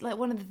 because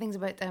one of the things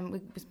about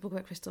we spoke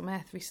about crystal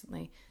meth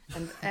recently,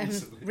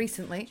 and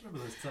recently. Do you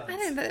remember those times? I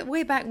know that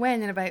way back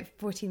when, about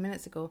 14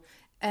 minutes ago.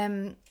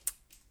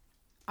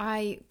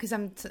 I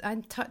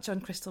touch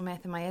on crystal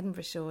meth in my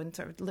Edinburgh show and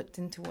sort of looked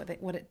into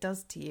what it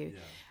does to you,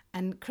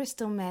 And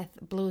crystal meth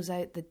blows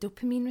out the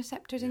dopamine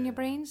receptors in your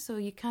brain, so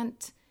you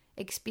can't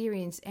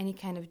experience any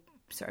kind of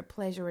sort of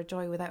pleasure or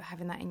joy without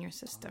having that in your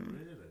system.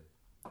 Oh, really?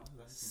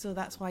 So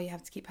that's why you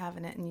have to keep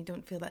having it, and you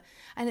don't feel that.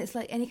 And it's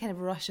like any kind of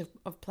rush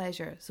of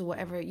pleasure. So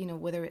whatever,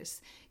 whether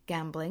it's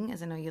gambling,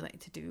 as I know you like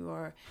to do,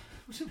 or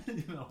what do you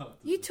mean,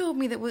 you told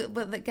me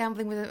that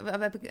gambling was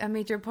a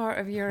major part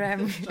of your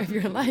of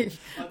your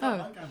life.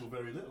 I gamble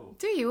very little.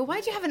 Do you? Well,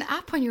 why do you have an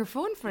app on your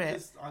phone for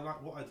it? I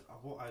like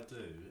what I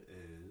do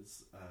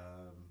is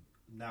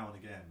now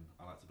and again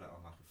I like to bet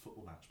on like a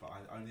football match, but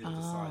I only ever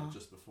decide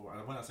just before.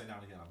 And when I say now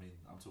and again, I mean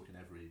I'm talking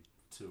every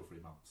 2 or 3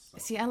 months.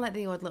 See, I like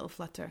the odd little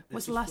flutter.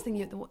 What's the last thing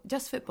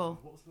just football?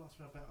 What was the last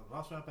thing I bet on? The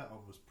last thing I bet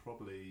on was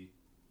probably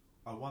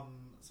I won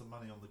some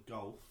money on the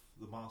golf,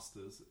 the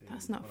Masters.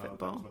 That's not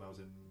football. When I was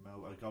in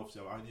Melbourne, golf.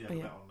 So I only ever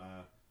bet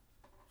on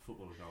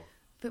football or golf.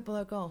 Football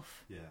or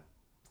golf? Yeah,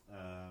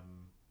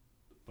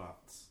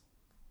 but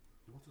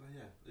what did I?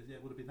 Yeah,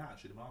 it would have been that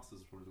actually. The Masters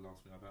is probably the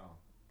last thing I bet on,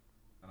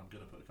 and I'm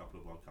going to put a couple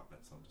of World Cup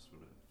bets on just for a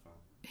bit of fun.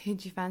 Who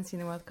do you fancy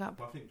in the World Cup?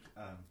 Well, I think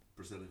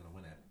Brazil are going to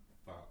win it,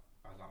 but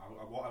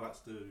what I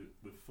like to do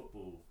with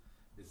football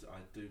is I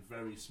do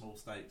very small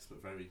stakes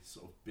but very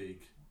sort of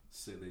big,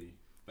 silly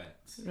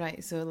bets.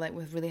 Right, so like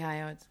with really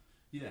high odds.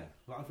 Yeah,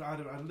 like I had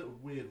a little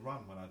weird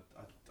run when I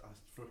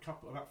for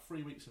about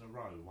 3 weeks in a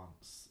row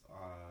once,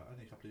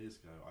 only a couple of years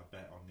ago, I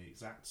bet on the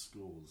exact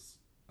scores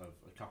of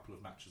a couple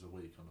of matches a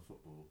week on the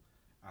football,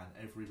 and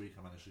every week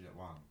I managed to get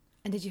one.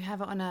 And did you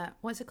have it on a,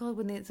 what's it called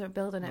when they sort of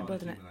build on it?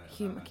 Accumulator.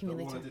 But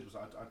what I did was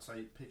I'd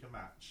say pick a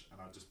match and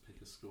I'd just pick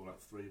a score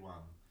like 3-1.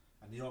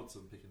 And the odds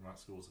on picking the right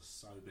scores are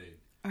so big.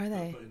 Are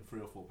they? I put in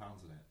 £3 or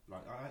 £4 in it.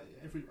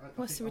 Like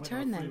what's the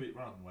return then? I went on a 3-week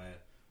run where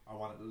I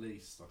won at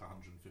least like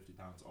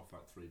 £150 off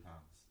like £3,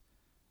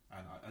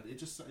 and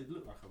it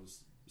looked like I was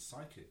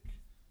psychic.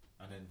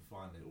 And then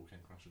finally it all came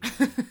crashing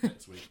down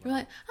next week. You're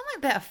like, I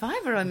might bet a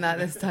 £5 on that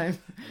this time.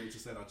 And it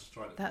just said I just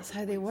tried it. That's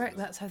how they work.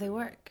 That's how they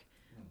work.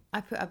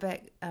 I put a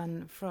bet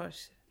on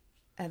Frosh,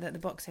 the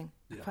boxing.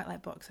 I quite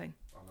like boxing.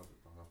 I love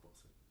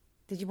boxing.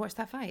 Did you watch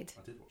that fight?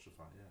 I did watch the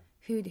fight. Yeah.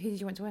 Who did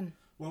you want to win?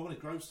 Well, I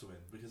wanted Groves to win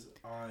because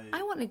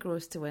I wanted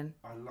Groves to win.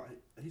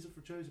 He's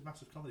Joe's a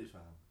massive comedy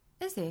fan.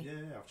 Is he?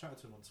 Yeah, I've chatted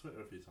to him on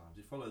Twitter a few times.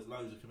 He follows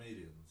loads of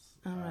comedians.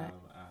 Oh, right.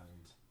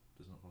 And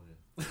does not follow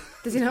you.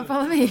 Does he not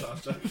follow me? No,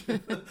 I'm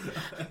joking.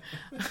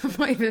 I'm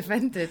not even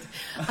offended.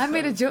 I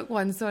made a joke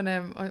once on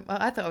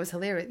I thought it was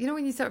hilarious. You know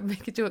when you sort of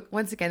make a joke,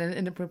 once again an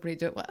inappropriate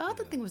joke. Well, I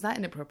don't think it was that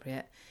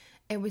inappropriate.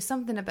 It was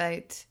something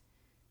about,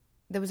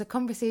 there was a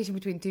conversation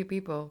between two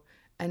people,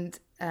 and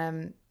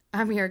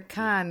Amir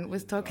Khan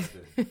was talking.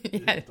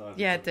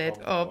 Yeah, it did.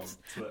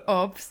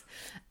 Obs.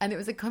 And it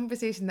was a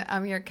conversation that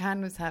Amir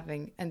Khan was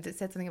having, and it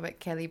said something about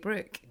Kelly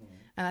Brook.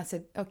 And I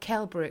said, oh,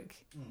 Kell Brook.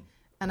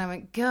 And I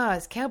went, God,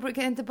 is Kell Brook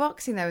getting into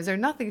boxing now? Is there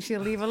nothing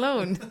she'll leave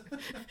alone?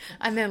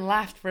 And then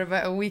laughed for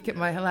about a week at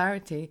my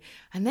hilarity.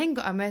 And then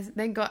got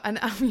an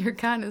Amir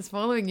Khan is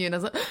following you. And I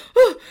was like,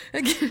 oh!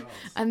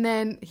 And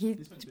then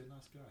he's meant to be a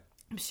nice guy.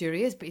 I'm sure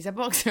he is, but he's a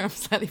boxer. I'm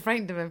slightly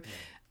frightened of him.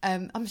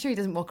 Yeah. I'm sure he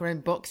doesn't walk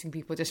around boxing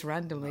people just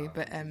randomly. No,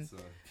 but the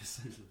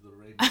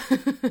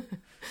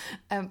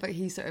ring. but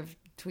he sort of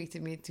tweeted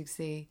me to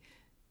say,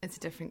 it's a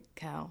different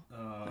Cal.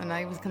 And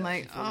I was kind of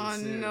like, oh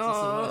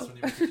no. That's the worst when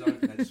you make a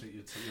joke and they just think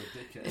you're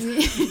a dickhead.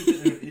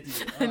 You're an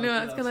idiot. I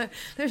know, it's kind of,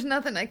 there's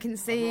nothing I can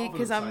say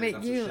because I'll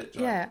make you.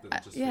 Yeah. I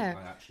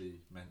actually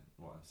meant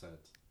what I said.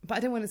 But I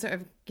don't want to sort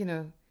of,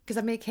 because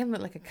I make him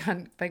look like a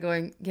cunt by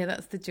going, yeah,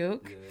 that's the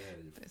joke. Yeah.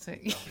 So,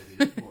 you've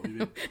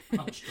been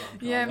punch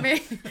drunk. Yeah,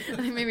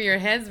 maybe your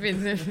head's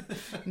been.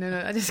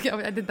 No, I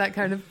did that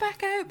kind of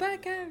back out.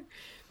 But,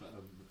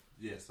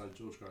 so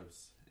George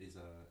Groves is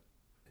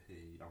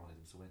I wanted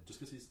him to win just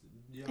because he's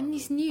young and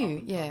he's new,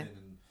 and yeah.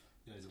 And,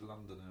 he's a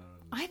Londoner.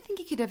 And I think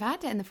he could have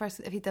had it in the first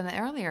if he'd done it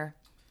earlier.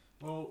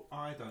 Well,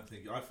 I don't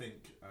think. I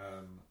think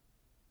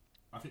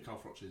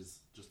Carl Froch is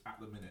just at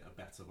the minute a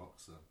better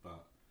boxer,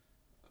 but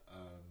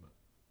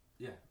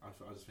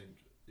I just think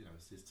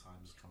his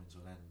time's coming to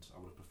an end. I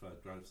would have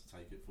preferred Groves to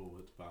take it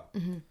forward, but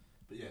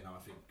yeah, no, I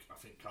think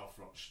Carl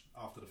Froch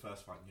after the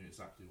first fight knew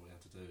exactly what he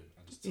had to do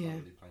and just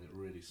totally played it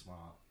really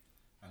smart.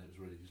 And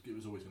it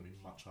was always going to be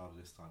much harder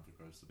this time for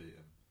Groves to beat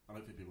him. I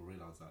don't think people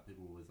realise that.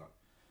 People are always like,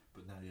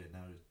 but now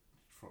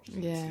Froch is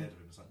scared of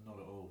him. It's like, not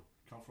at all.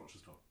 Carl Froch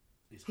has got...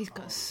 He's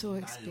got so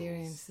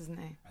experienced, isn't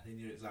he? And he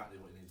knew exactly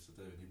what he needs to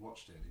do. And he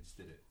watched it and he just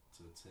did it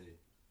to the T.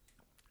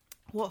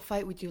 What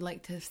fight would you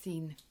like to have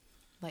seen,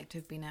 like to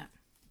have been at?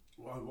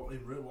 What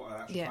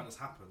actual fight has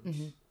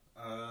happened?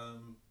 I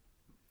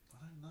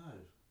don't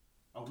know.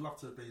 I would love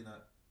to have been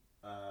at...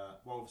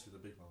 obviously the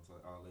big ones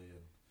like Ali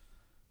and...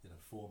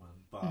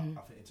 Foreman, but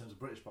I think in terms of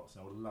British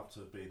boxing, I would love to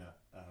have been at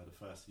the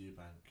first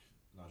Eubank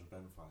Nigel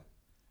Benn fight,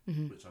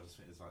 which I just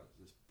think is like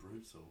it's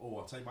brutal.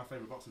 I'll tell you my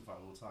favourite boxing fight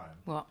of all time.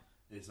 What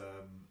is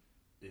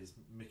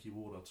Mickey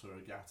Ward or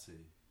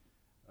Turagati?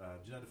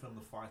 Do you know the film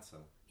The Fighter?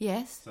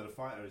 Yes. So The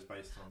Fighter is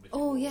based on Mickey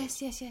Ward. Yes.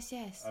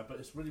 But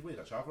it's really weird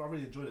actually. I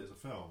really enjoyed it as a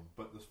film,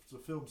 but the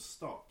film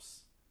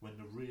stops when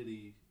the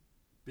really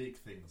big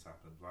things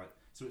happened. Like,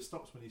 so it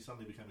stops when he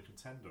suddenly became a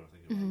contender, I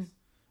think it was.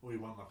 Or he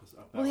won like a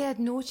belt. Well, he had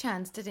no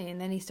chance, did he? And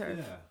then he sort of...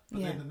 Yeah.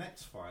 But then the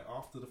next fight,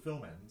 after the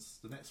film ends,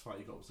 the next fight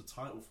he got was a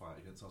title fight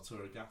against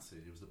Arturo Gatti,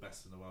 who was the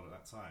best in the world at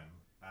that time.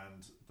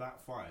 And that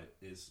fight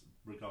is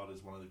regarded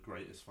as one of the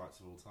greatest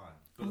fights of all time.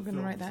 But I'm the going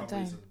to film, write for that some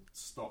down. reason,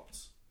 stopped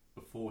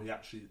before he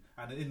actually...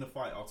 And in the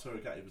fight, Arturo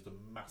Gatti was the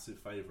massive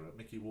favourite.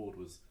 Mickey Ward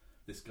was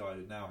this guy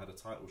who now had a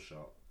title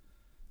shot,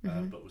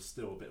 but was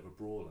still a bit of a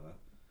brawler.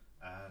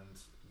 And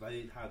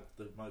they had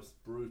the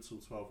most brutal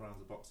 12 rounds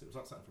of boxing. It was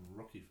like something from a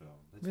Rocky film.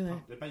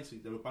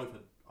 They were both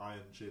had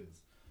iron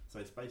chins.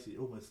 So it's basically, it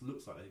almost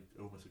looks like they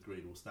almost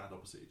agreed, we'll stand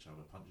opposite each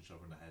other, punch each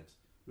other in the head.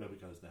 Whoever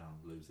goes down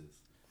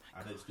loses.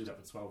 And they just did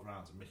that for 12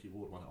 rounds, and Mickey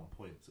Ward won it on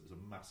points. It was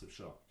a massive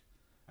shock.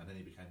 And then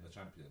he became the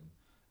champion.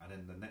 And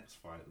then the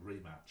next fight,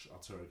 rematch,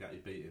 Arturo Gatti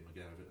beat him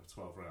again over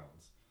 12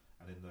 rounds.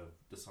 And in the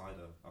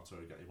decider,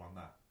 Arturo Gatti won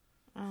that.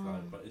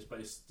 So, but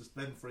it's just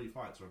them 3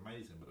 fights are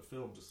amazing. But the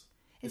film just...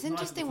 It's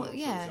interesting, nice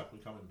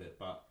bit,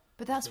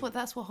 but that's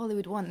what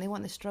Hollywood want. They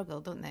want the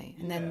struggle, don't they?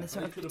 And then the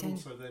sort of could have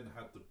also then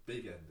had the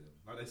big ending.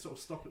 Like they sort of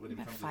stop it when he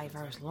becomes 5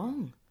 hours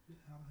long. Yeah,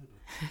 I know,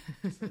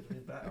 but it's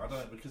been better. I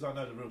don't, because I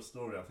know the real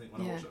story. I think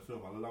when I watched that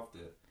film, I loved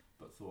it,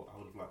 but thought I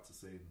would have liked to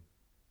seen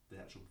the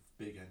actual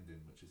big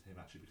ending, which is him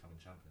actually becoming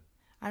champion.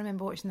 I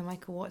remember watching the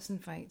Michael Watson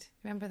fight.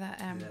 Remember that?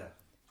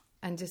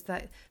 And just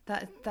that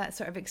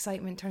sort of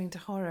excitement turning to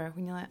horror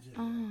when you're like,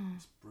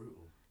 it's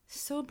brutal.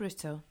 So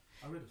brutal.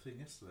 I read a thing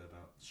yesterday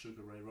about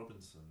Sugar Ray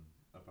Robinson,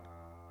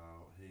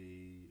 about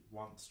he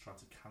once tried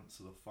to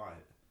cancel a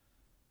fight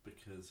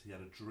because he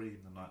had a dream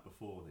the night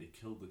before that he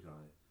killed the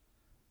guy,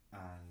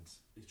 and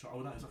he tried.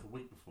 Oh no, it was like a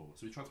week before.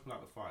 So he tried to pull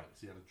out the fight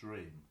because he had a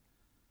dream,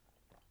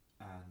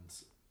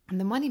 and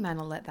the money man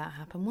will let that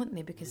happen, won't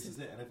they? Because this is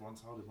it, and everyone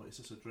told him, well, it's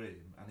just a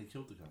dream, and he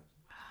killed the guy.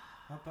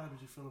 How bad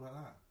would you feel about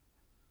that?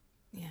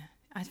 Yeah.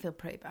 I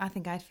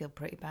think I'd feel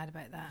pretty bad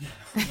about that.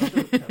 I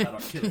don't care about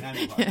like killing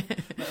anyone.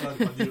 Let alone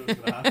if I knew it was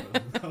going to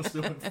happen. I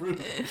still went through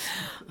it.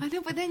 I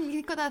know, but then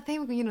you've got that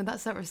thing, you know,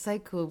 that sort of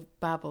psycho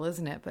babble,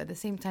 isn't it? But at the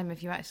same time,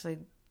 if you actually,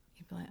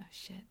 you'd be like, oh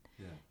shit.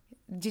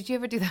 Yeah. Did you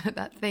ever do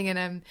that thing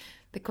in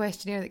the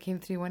questionnaire that came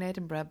through one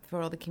Edinburgh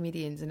for all the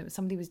comedians, and it was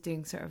somebody was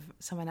doing sort of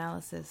some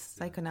analysis,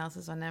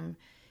 psychoanalysis on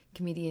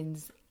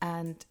comedians,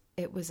 and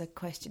it was a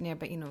questionnaire,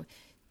 but you know,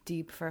 do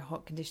you prefer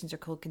hot conditions or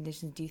cold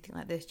conditions? Do you think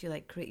like this? Do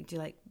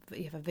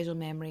you have a visual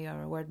memory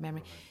or a word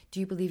memory? Right. Do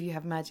you believe you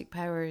have magic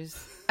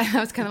powers? I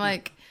was kind of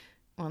like,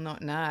 well,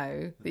 not now.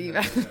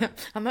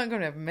 I'm not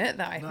going to admit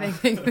that, I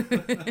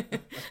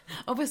think.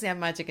 Obviously, I'm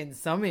magic in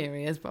some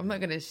areas, but I'm not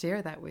going to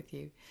share that with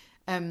you.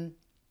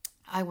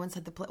 I once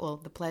had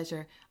the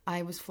pleasure.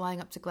 I was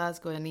flying up to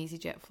Glasgow on an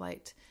EasyJet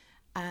flight,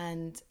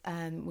 and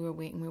we were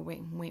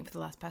waiting for the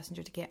last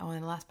passenger to get on,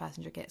 and the last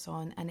passenger gets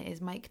on, and it is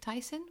Mike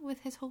Tyson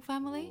with his whole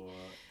family.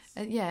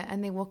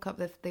 And they woke up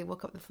the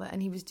flight,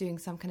 and he was doing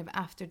some kind of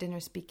after dinner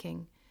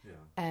speaking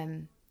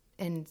in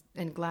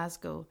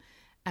Glasgow.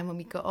 And when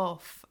we got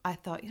off, I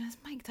thought, it's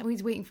Mike Tyson. He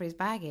was waiting for his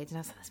baggage, and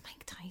I was like, that's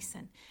Mike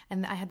Tyson.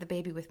 And I had the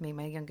baby with me.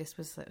 My youngest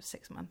was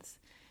 6 months.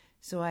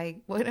 So I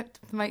went up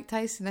to Mike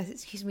Tyson. I said,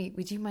 excuse me,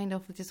 would you mind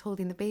awfully just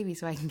holding the baby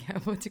so I can get a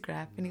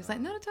photograph? And he was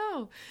like, not at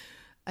all.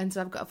 And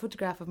so I've got a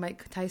photograph of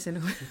Mike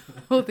Tyson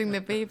holding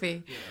the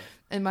baby. Yeah.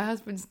 And my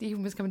husband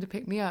Stephen was coming to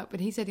pick me up,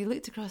 and he said he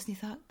looked across and he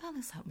thought, that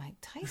looks like Mike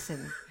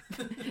Tyson.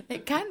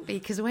 It can't be,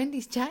 because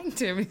Wendy's chatting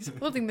to him and he's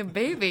holding the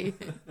baby.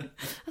 I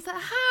was like,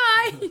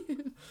 hi!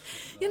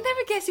 You'll never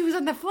guess he was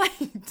on the flight.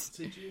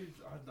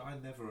 I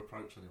never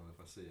approach anyone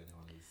if I see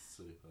anyone who's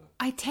super...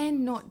 I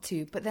tend not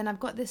to, but then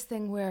I've got this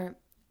thing where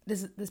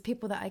there's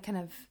people that I kind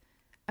of...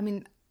 I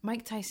mean...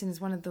 Mike Tyson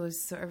is one of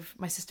those sort of...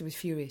 My sister was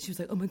furious. She was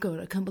like, oh my God,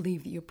 I can't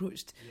believe that you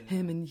approached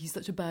him and he's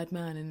such a bad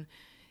man. And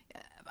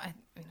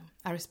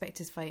I respect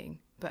his fighting.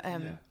 But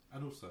and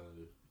also,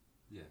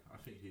 I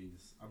think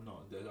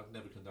I've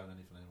never condoned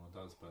anything anyone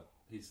does, but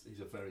he's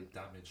a very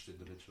damaged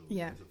individual.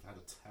 Yeah. He's had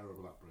a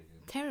terrible upbringing.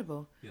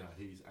 Terrible. And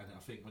I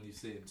think when you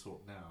see him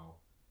talk now,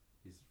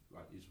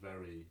 he's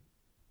very,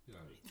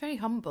 He's very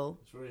humble.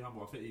 He's very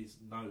humble. I think he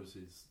knows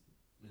his...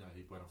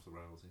 he went off the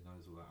rails. He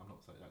knows all that. I'm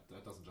not saying that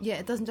doesn't justify. Yeah,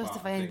 it doesn't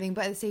justify anything,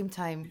 but at the same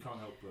time, you can't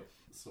help but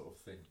sort of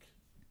think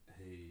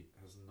he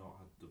has not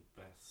had the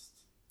best.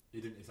 He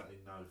didn't exactly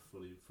know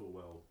full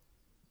well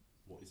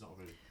what. He's not a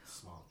very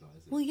smart guy,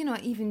 is he? Well,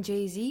 even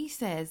Jay-Z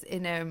says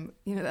in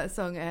that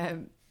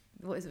song.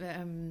 What is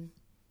it?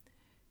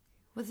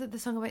 Was it the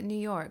song about New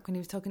York when he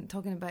was talking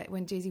about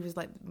when Jay-Z was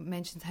like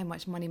mentions how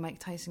much money Mike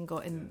Tyson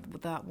got in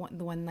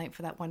the one night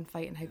for that one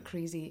fight and how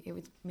crazy it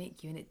would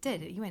make you, and it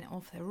did. You went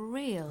off the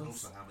rails. And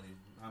also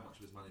how much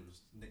of his money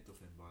was nicked off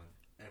him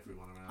by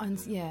everyone around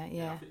him.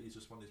 Yeah. I think he's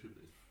just one of these people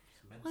that is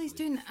mentally... Well, he's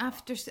doing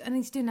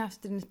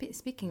after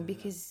speaking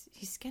because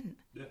he's skint.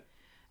 Yeah.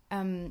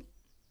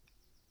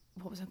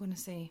 What was I going to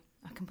say?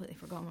 I completely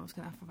forgot what I was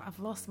going to... I've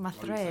lost my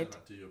thread.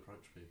 thread. Do you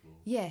approach people?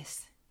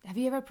 Yes. Have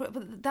you ever...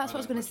 But that's what I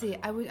was going to say.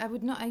 I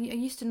would not... I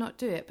used to not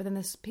do it, but then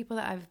there's people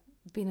that I've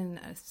been in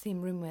the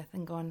same room with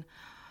and gone,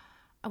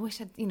 I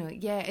wish I'd...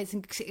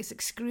 it's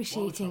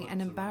excruciating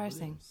and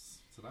embarrassing.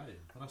 To today.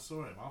 When I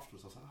saw him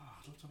afterwards, I was like,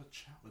 I'd love to have a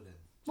chat with him.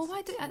 Well,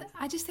 why do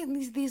I just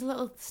think these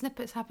little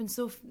snippets happen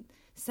so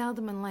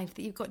seldom in life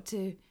that you've got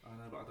to. I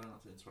know, but I don't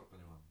like to interrupt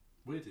anyone.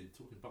 Weirdly,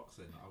 talking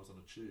boxing, I was on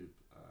a tube,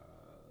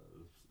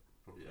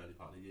 probably early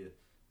part of the year,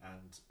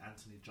 and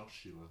Anthony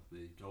Joshua,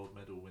 the gold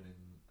medal winning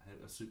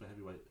super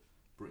heavyweight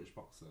British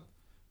boxer,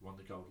 won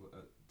the gold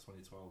at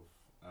 2012.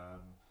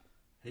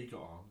 He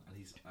got on, and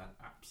he's an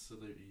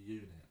absolute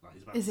unit. Like,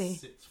 he's about 6'5",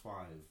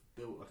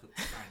 built like a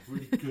tank,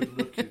 really good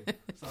looking.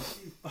 So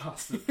you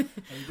bastard.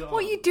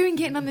 What are you doing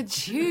getting on the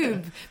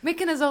tube?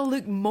 Making us all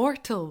look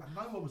mortal. And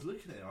no one was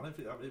looking at it. I don't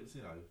think it was,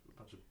 a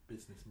bunch of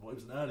business. It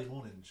was an early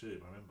morning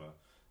tube, I remember.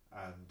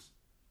 And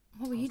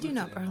what were you doing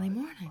up early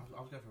morning? I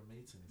was going for a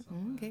meeting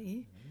somewhere. Okay,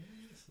 you.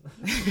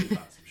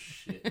 About some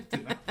shit.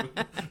 Didn't happen.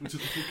 Which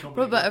is a good comedy.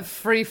 What about a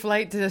free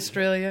flight to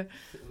Australia?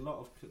 A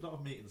lot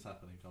of meetings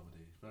happen in comedy.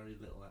 Very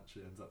little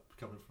actually ends up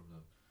coming from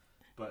them.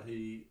 But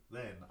I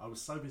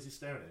was so busy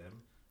staring at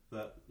him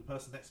that the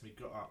person next to me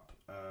got up,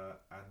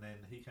 and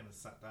then he came and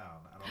sat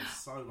down, and I was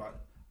so like,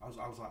 I was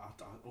like,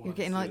 you're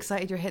getting all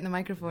excited. You're hitting the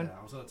microphone. Yeah,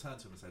 I was going to turn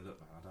to him and say, look,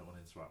 man, I don't want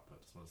to interrupt, but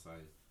I just want to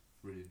say,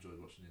 really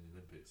enjoyed watching you in the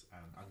Olympics,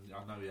 and I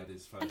know he had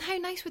his first. And how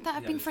nice would that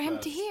have been for him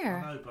to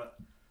hear? I know, but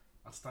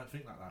I just don't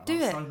think like that. I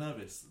was so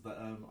nervous that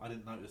I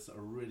didn't notice that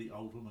a really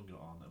old woman got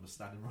on and was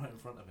standing right in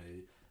front of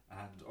me,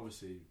 and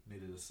obviously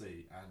needed a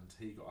seat, and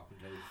he got up and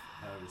gave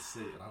her his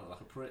seat, and I looked like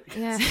a prick.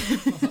 Yeah. I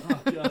was like,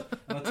 oh God.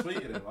 And I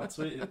tweeted him. I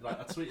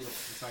tweeted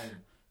saying,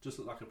 just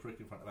look like a prick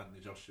in front of Anthony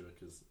Joshua,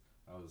 because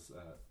I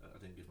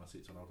didn't give my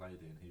seat to an old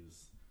lady, and he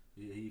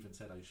even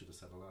said, oh, you should have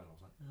said hello. I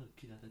was like, oh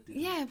God, I didn't.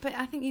 Yeah, but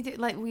I think you did.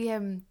 Like, we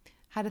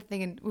had a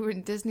thing, and we were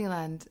in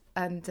Disneyland,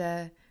 and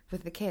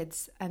with the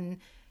kids, and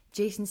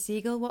Jason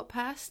Segel walked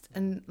past,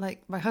 and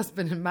like my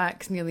husband and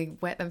Max nearly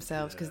wet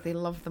themselves because they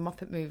love the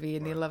Muppet movie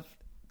and they love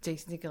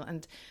Jason Segel.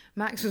 And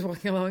Max was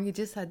walking along. We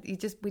just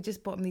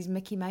bought him these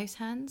Mickey Mouse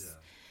hands. Yeah.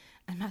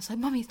 And Max was like,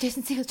 Mummy, it's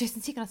Jason Segel,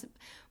 Jason Segel. I said,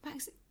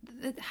 Max,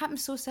 it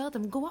happens so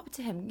seldom. Go up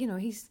to him.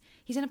 He's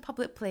in a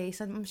public place,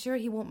 and I'm sure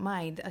he won't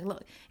mind.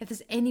 If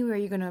there's anywhere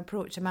you're going to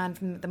approach a man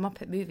from the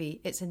Muppet movie,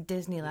 it's in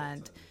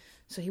Disneyland. Yeah,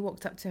 so he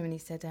walked up to him and he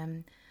said,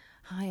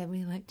 hi, I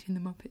really liked you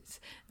in the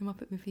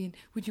Muppet movie, and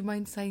would you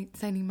mind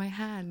signing my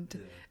hand?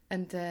 Yeah.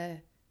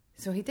 And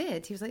so he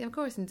did. He was like, of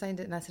course, and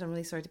signed it. And I said, I'm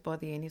really sorry to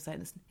bother you. And he was like,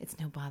 it's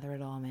no bother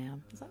at all,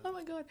 ma'am. I was like, oh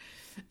my God.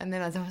 And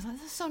then I was like,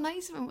 that's so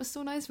nice of him. It was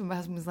so nice of him. My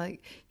husband was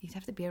like, you'd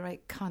have to be a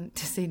right cunt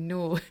to say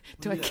no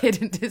to a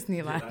kid in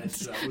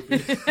Disneyland. Yeah, that would be,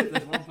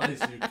 there's one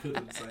place you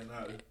couldn't say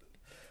no.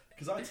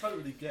 Because I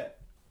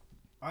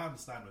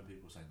understand when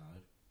people say no.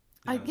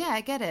 I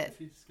get it.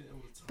 If you just get it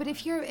all the time. But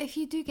if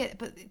you do get it,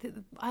 but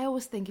I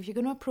always think if you're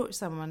going to approach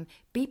someone,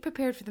 be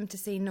prepared for them to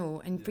say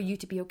no, and for you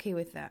to be okay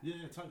with that.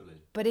 Yeah, totally.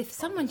 But if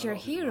someone's your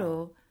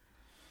hero,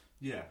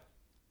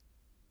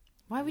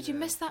 why would you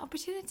miss that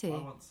opportunity? I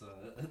once, do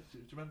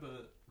you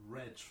remember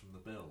Reg from The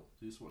Bill?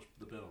 Did you used to watch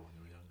The Bill when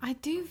you were young? I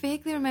do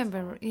vaguely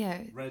remember.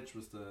 Yeah. Reg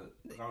was the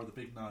guy with the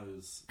big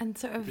nose and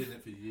sort of been in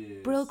it for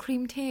years. Brill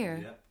creamed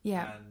hair.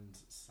 Yeah. And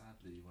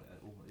sadly,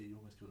 he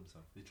almost killed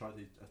himself. He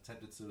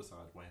attempted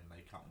suicide when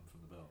they cut him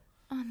from The Bill.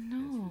 Oh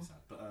no! It's really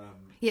sad. But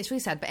it's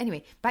really sad. But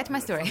anyway, back to my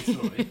story. Years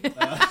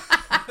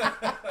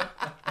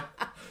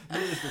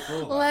before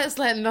that. Let's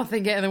let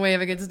nothing get in the way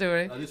of a good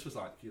story. This was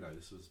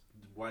this was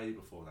way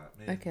before that.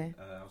 I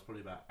was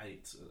probably about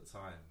 8 at the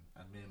time,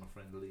 and me and my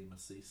friend Lee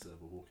Masisa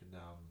were walking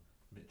down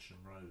Mitcham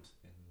Road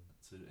in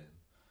Tooting,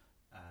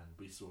 and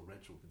we saw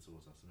Reg walking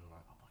towards us, and we were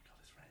like, oh my God,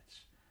 it's Reg.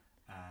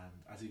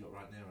 And as he got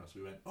right near us,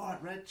 we went, all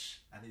right, Reg.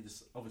 And he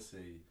just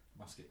obviously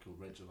must get called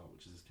Reg a lot,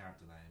 which is his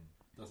character name.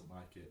 Doesn't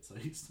like it, so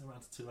he just turned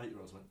around to 2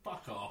 8-year-olds and went,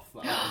 fuck off,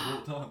 and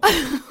walked on.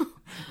 And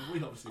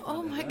we obviously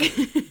oh my God.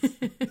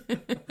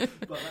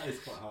 But that is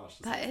quite harsh.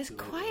 That is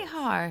quite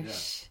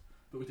harsh. Yeah.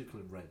 But we did call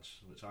him Reg,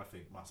 which I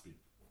think must be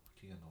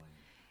fucking annoying.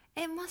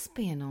 It must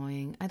be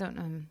annoying. I don't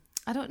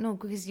know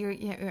because you're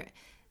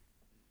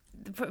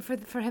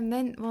for him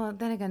then. Well,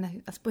 then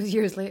again, I suppose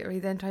years later he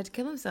then tried to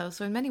kill himself.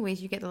 So in many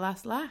ways, you get the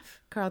last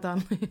laugh, Carl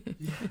Donnelly.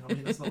 Yeah, I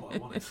mean that's not what I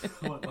wanted.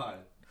 I won't lie.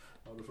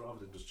 I would rather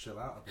than just chill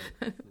out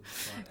a bit.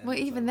 Well,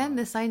 even then,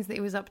 the signs that he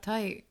was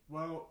uptight.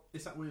 Well,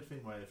 it's that weird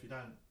thing where if you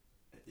don't,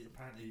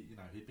 apparently,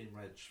 he'd been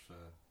Reg for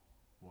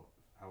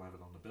however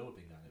long the Bill had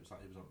been going. It was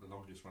like he was the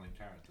longest running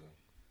character.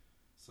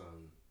 So,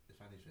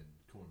 if anything,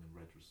 calling him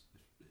Reg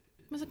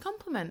was a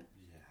compliment.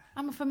 Yeah,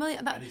 I'm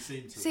familiar. And he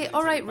seemed to say,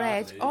 all right,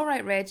 Reg,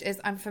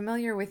 is I'm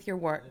familiar with your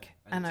work,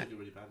 and he took it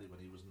really badly when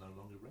he was no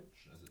longer Reg.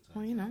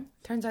 Well,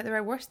 turns out there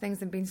are worse things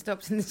than being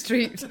stopped in the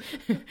street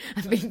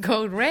and being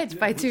called Reg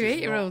by 2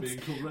 8-year-olds.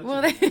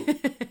 Well,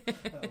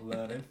 that'll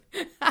learn him.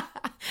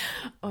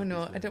 Oh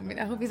no, I don't mean.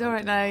 I hope he's all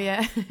right now.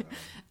 Yeah.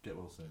 Get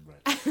well soon,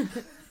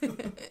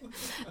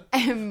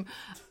 Reg.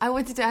 I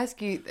wanted to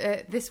ask you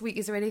this week.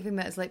 Is there anything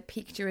that has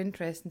piqued your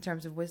interest in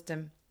terms of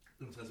wisdom?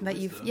 That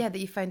you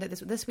found out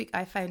this week?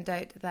 I found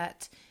out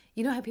that.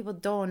 You know how people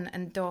don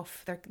and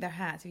doff their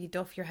hats? If you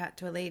doff your hat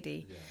to a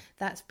lady,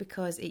 that's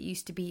because it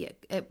used to be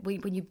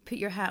when you put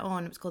your hat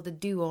on, it was called a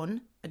do-on,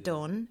 a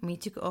don, and when you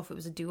took it off, it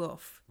was a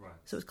do-off. Right.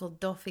 So it's called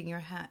doffing your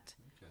hat.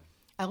 Okay.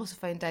 I also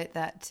found out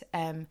that,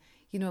 a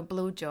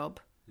blowjob,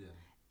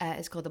 Yeah.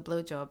 it's called a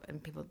blowjob,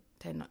 and people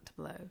tend not to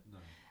blow.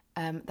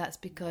 No. That's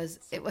because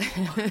it was...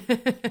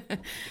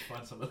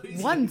 Find some of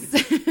these Once.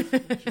 things.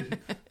 Actually,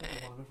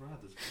 I've ever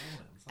had this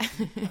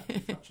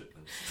touch it,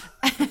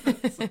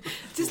 please.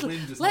 Just The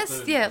wind is not let's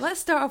doing this. let's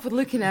start off with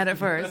looking at it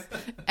first.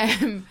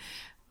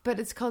 But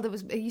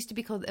it used to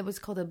be called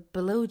a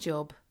below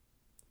job,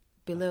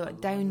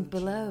 down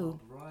below.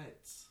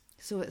 Right.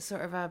 So it's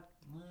sort of a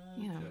Okay.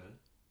 Yeah.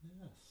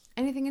 Yes.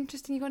 anything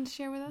interesting you want to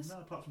share with us? No,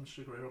 apart from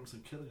Sugar Ray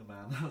Robinson killing a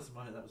man, that was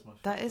my. That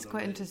favourite is of quite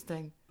the week.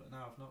 interesting. But no,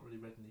 I've not really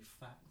read any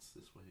facts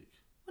this week.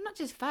 Well, not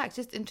just facts,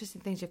 just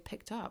interesting things you've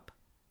picked up.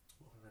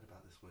 What have I read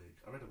about this week?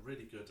 I read a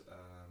really good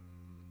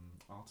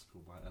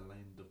article by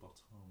Alain de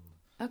Botton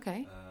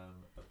Okay.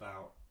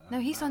 about. Now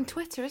he's on marriage.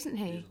 Twitter, isn't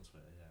He's he? on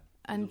Twitter, yeah.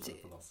 And He's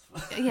also a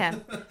philosopher. yeah,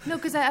 no,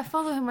 because I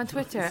follow him on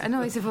Twitter. I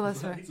know he's a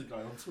philosopher. He's a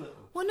guy on Twitter.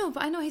 Well, no,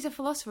 but I know he's a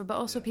philosopher, but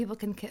also Yeah. people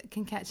can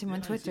catch him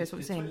on Yeah, Twitter. Is what I'm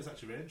his saying. Twitter's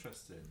actually very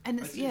interesting. And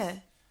it's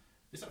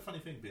It's that funny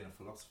thing being a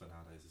philosopher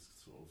nowadays is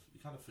sort of you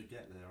kind of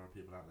forget there are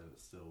people out there that are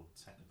still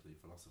technically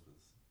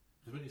philosophers.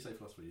 Because when you say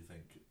philosopher, you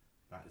think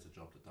that is a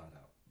job that died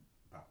out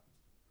about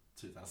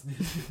 2,000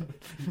 years ago.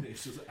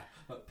 It's just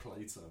like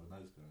Plato and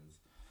those guys.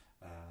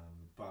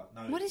 But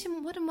no,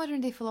 What do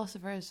modern day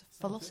philosophers same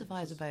thing.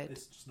 philosophize about?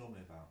 It's just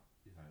normally about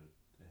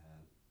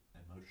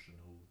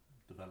emotional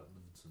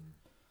development and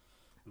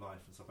life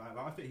and stuff like that.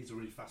 Like, I think he's a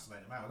really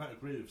fascinating man. I don't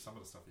agree with some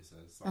of the stuff he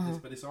says,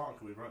 but this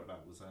article we wrote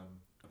about was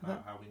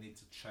about how we need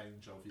to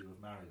change our view of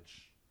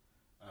marriage,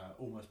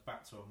 almost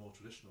back to a more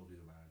traditional view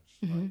of marriage,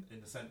 like,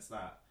 in the sense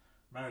that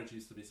marriage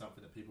used to be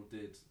something that people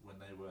did when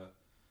they were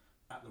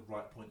at the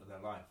right point of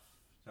their life.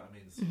 You know what I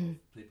mean? Sort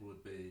of people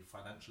would be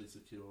financially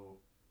secure.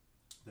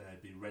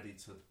 They'd be ready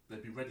to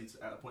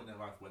at a point in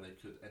their life where they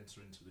could enter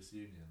into this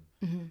union.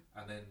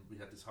 And then we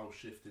had this whole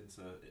shift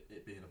into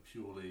it being a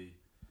purely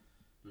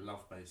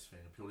love-based thing,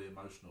 a purely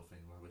emotional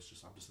thing, where it's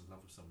just I'm just in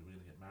love with somebody, we're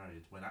going to get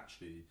married. When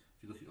actually,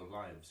 if you look at your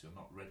lives, you're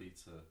not ready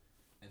to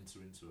enter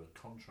into a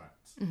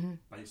contract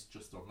based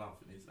just on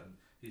love. And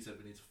he said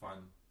we need to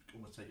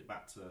almost take it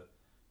back to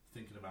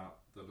thinking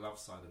about the love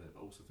side of it,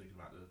 but also thinking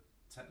about the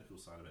technical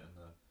side of it and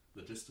the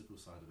logistical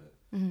side of it.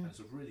 And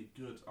it's a really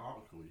good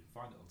article. You can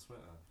find it on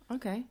Twitter.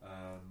 Okay.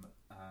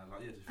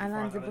 If you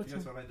Alain de go to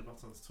Botton. Alain de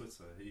Botton's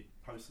Twitter, he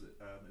posted it.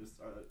 It was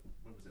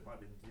when was it? It might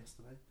have been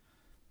yesterday.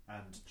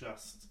 And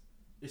just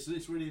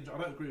it's really.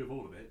 I don't agree with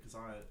all of it because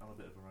I'm a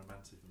bit of a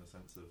romantic in the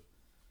sense of.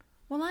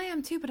 Well, I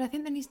am too, but I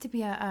think there needs to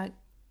be a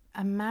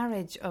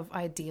marriage of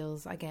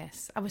ideals. I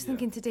guess I was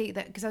thinking today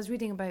that because I was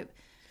reading about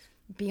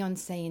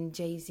Beyonce and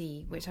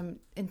Jay-Z, which I'm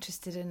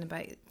interested in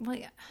about. Well,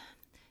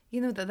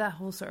 that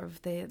whole sort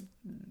of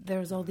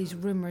there's all these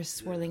rumours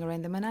swirling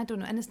around them, and I don't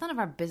know, and it's none of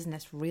our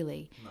business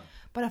really. No.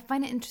 But I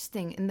find it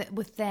interesting in that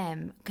with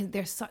them because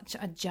they're such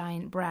a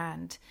giant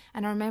brand,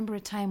 and I remember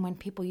a time when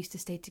people used to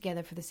stay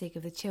together for the sake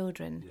of the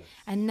children,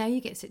 and now you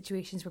get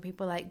situations where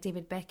people like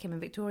David Beckham and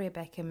Victoria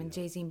Beckham and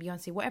Jay-Z and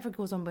Beyonce, whatever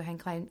goes on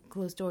behind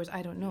closed doors,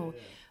 I don't know.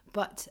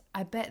 But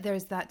I bet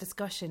there's that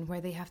discussion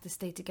where they have to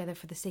stay together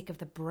for the sake of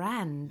the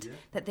brand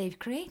that they've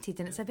created,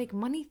 and it's a big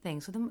money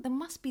thing. So there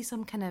must be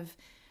some kind of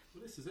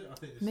Well, this is it. I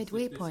think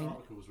midway this point.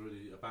 article was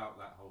really about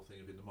that whole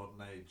thing of in the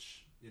modern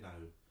age,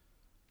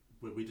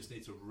 where we just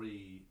need to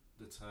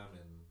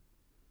redetermine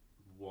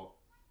what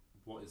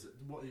is it.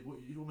 What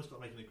you've almost got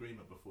to make an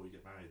agreement before you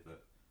get married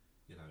that,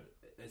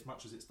 as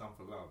much as it's done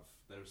for love,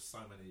 there's so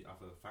many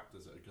other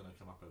factors that are going to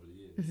come up over the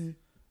years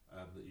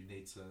that you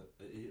need to.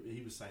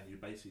 He was saying you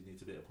basically need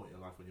to be at a point in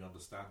your life when you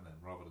understand them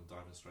rather than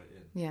diving straight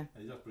in. Yeah.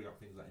 And he does bring up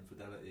things like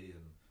infidelity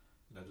and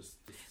just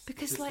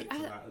because statistics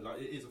and that. Like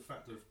it is a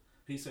fact of.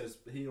 He says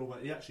he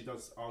actually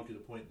does argue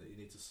the point that you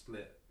need to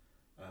split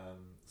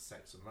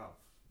sex and love,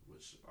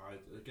 which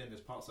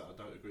there's parts that I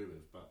don't agree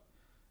with, but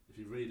if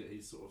you read it,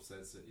 he sort of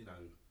says that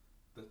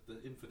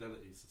the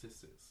infidelity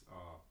statistics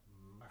are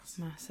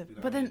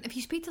massive. But then if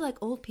you speak to like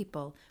old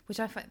people,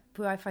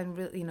 who I find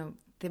really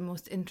the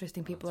most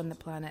interesting people on the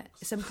planet,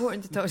 it's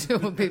important to talk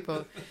to old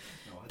people.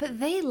 But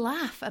they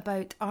laugh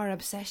about our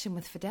obsession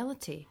with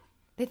fidelity.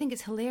 They think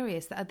it's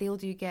hilarious that the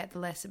older you get, the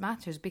less it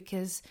matters,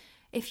 because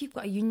if you've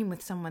got a union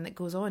with someone that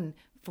goes on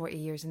 40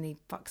 years and they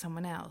fuck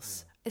someone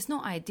else, it's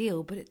not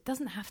ideal, but it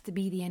doesn't have to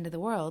be the end of the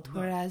world. No.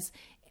 Whereas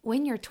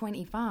when you're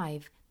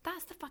 25,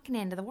 that's the fucking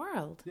end of the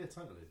world. Yeah,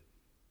 totally.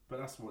 But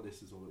that's what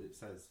this is all. It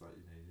says, like,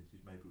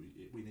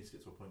 maybe we need to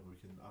get to a point where we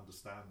can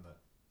understand that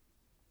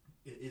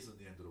it isn't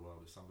the end of the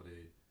world if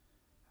somebody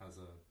has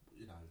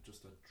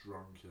just a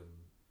drunken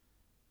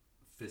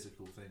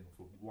physical thing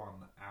for 1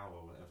 hour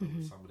or whatever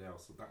with somebody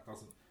else. So that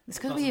doesn't. It's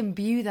because we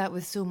imbue that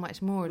with so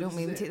much more, don't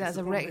we? We take that as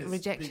a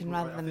rejection people,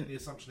 rather than. I think the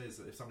assumption is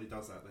that if somebody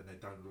does that, then they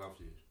don't love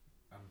you,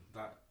 and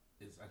that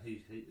is. And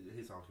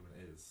his argument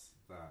is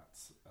that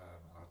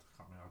I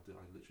can't remember.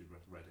 I literally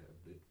read it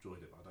and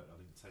enjoyed it, but I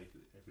didn't take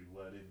every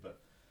word in.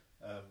 But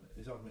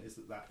his argument is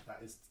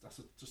that's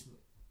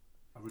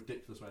a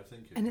ridiculous way of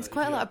thinking. And it's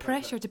quite a lot of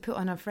pressure to put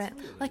on a friend,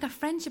 like a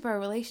friendship or a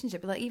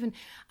relationship. Like even,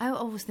 I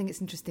always think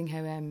it's interesting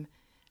how,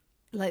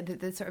 like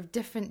the sort of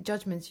different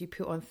judgments you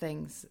put on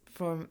things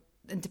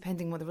and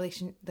depending what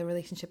the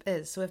relationship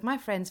is. So if my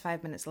friend's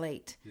 5 minutes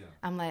late,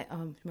 I'm like,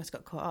 oh, you must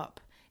have got caught up.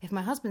 If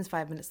my husband's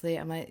 5 minutes late,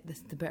 I'm like,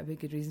 there better be a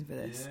good reason for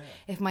this.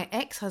 Yeah. If my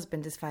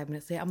ex-husband is 5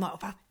 minutes late, I'm like, oh,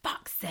 for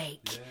fuck's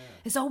sake. Yeah.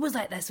 It's always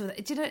like this. Do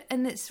you know?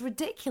 And it's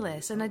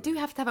ridiculous. And I do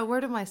have to have a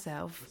word of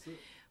myself.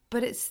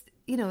 But it's,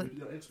 you know...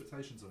 The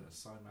expectations on it are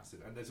so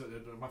massive. And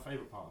my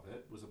favourite part of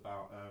it was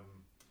about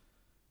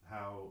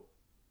how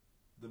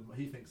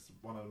he thinks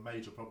one of the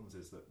major problems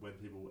is that when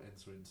people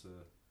enter into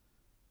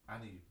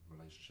any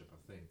relationship, I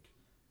think...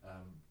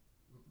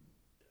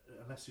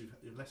 unless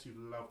you've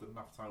loved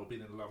enough time or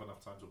been in love enough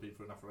times or been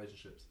through enough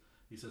relationships,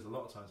 he says a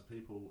lot of times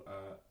people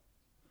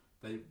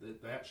they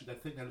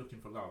think they're looking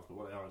for love, but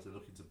what they are is they're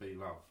looking to be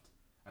loved,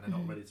 and they're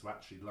not ready to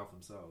actually love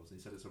themselves. And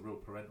he said it's a real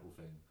parental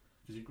thing,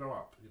 because you grow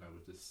up, you know,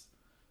 with this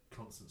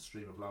constant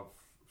stream of love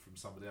from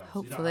somebody else.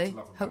 Hopefully, you don't have to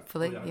love them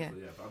hopefully, back. Yeah.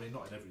 But I mean,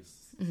 not in every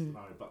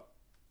scenario. But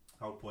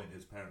the whole point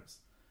is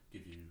parents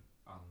give you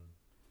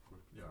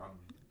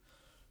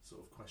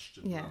sort of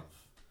questioned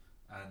love.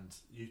 And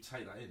you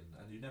take that in,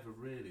 and you never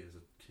really, as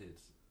a kid,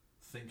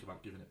 think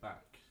about giving it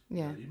back.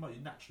 Yeah, you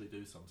naturally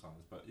do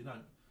sometimes, but you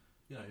don't.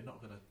 You know, you're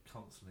not going to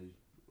constantly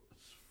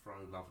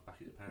throw love back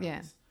at your parents.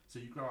 Yeah. So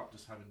you grow up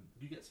just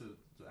you get to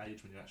the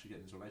age when you actually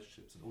get into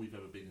relationships, and all you've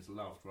ever been is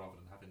loved rather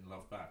than having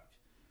love back.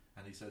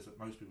 And he says that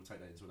most people take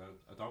that into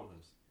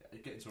adulthood. They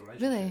get into a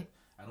relationship,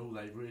 and all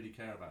they really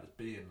care about is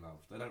being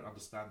loved. They don't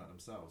understand that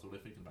themselves. All they're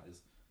thinking about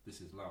is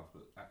this is love,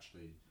 but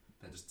actually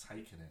they're just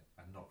taking it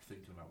and not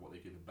thinking about what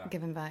they're giving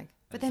back.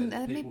 But then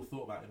if people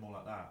thought about it more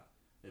like that,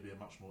 it'd be a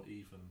much more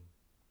even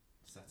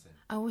setting.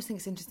 I always think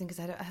it's interesting because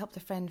I helped a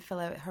friend fill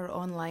out her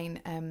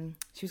online.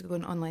 She was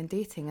going online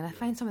dating, and I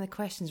find some of the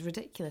questions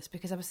ridiculous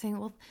because I was saying,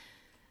 well,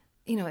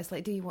 you know, it's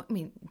like, do you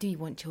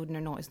want children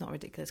or not? It's not a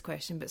ridiculous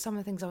question, but some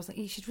of the things I was like,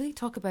 you should really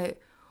talk about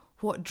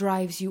what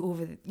drives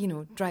you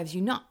drives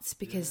you nuts,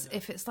 because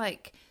if it's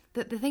like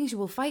the things you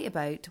will fight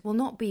about will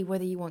not be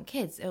whether you want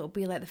kids. It'll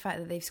be like the fact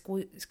that they've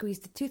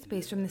squeezed the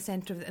toothpaste from the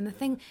centre of it, and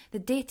the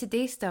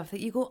day-to-day stuff that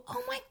you go,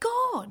 oh my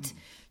God,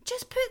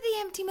 just put the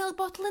empty milk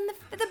bottle in the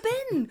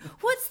bin.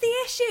 What's the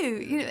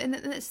issue? You know, and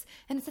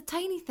it's a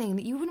tiny thing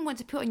that you wouldn't want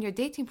to put on your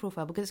dating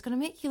profile because it's going to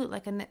make you look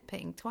like a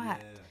nitpicking twat.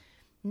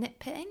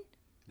 Nitpicking.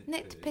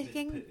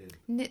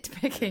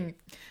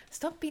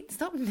 Stop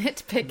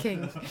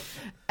nitpicking.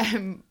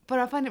 But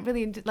I find it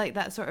really like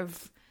that sort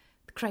of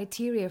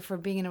criteria for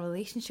being in a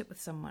relationship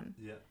with someone.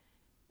 Yeah.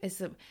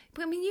 But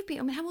I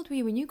mean, how old were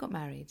you when you got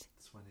married?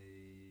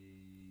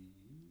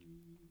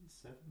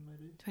 27,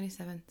 maybe.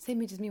 27.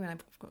 Same age as me when I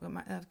got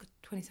married. I was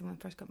 27 when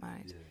I first got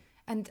married. Yeah.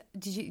 And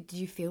did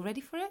you feel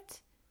ready for it?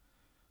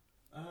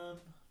 I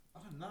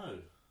don't know.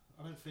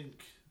 I don't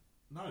think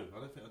I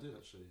did,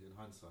 actually, in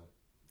hindsight.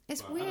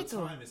 It's weird, at the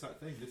time, it's that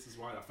thing. This is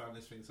why I found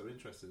this thing so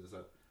interesting. Is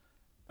that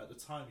at the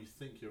time you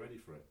think you're ready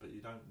for it, but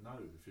you don't know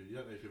if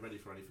you're ready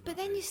for anything. But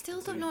then you still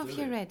don't know if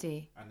you're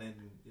ready. And then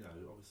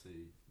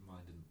obviously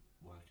mine didn't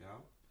work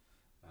out.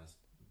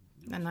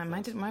 And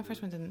my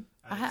first one didn't.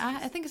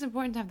 I think it's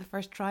important to have the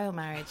first trial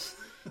marriage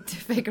to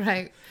figure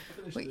out.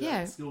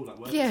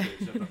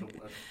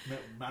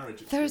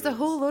 Marriage. There's a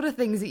whole load of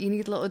things that you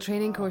need little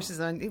training courses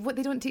on. What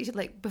they don't teach you,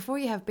 like before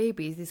you have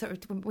babies, they sort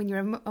of, when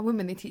you're a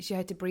woman, they teach you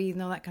how to breathe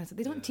and all that kind of stuff.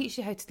 They don't teach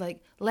you how to,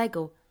 like,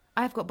 Lego.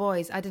 I've got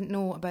boys. I didn't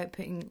know about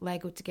putting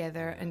Lego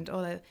together and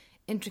all that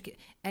intricate.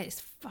 It's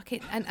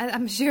fucking. And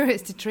I'm sure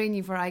it's to train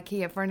you for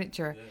IKEA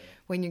furniture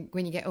when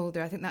you get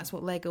older. I think that's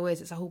what Lego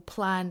is. It's a whole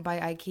plan by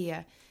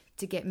IKEA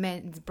to get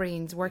men's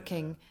brains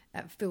working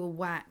at full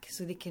whack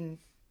so they can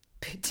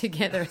put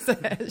together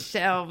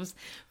shelves.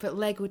 But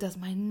Lego does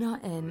my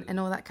nut in and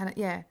all that kind of,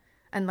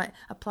 and like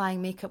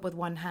applying makeup with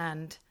one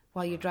hand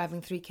while you're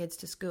driving 3 kids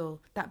to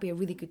school. That'd be a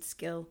really good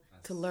skill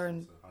to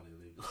learn. That's highly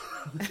illegal.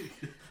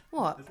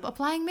 What?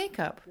 Applying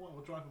makeup?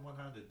 Well, driving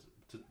one-handed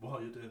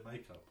while you're doing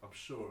makeup. I'm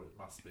sure it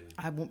must be.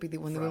 I won't be the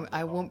only woman.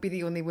 I won't be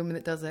the only woman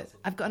that does it.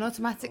 I've got an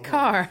automatic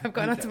car. I've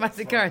got an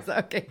automatic car. Is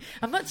that okay?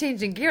 I'm not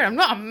changing gear. I'm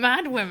not a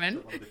mad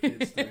woman. One of the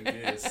kids doing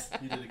gears.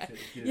 You did a kid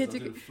gears. I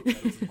did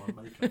foot in my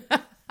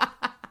makeup.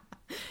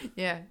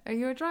 Yeah. Are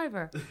you a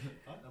driver?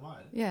 Am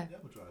I? Yeah.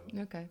 I'm a driver.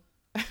 Okay.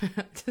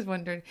 Just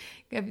wondering.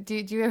 Do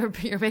you ever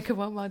put your makeup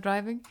on while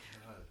driving?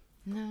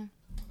 No. I don't need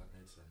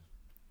to.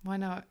 Why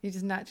not? You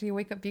just naturally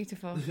wake up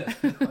beautiful. Yeah.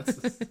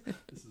 This is how I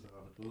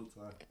do all the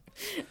time.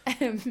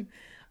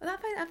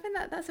 I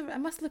find I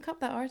must look up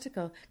that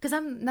article because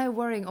I'm now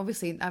worrying.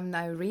 Obviously, I'm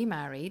now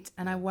remarried,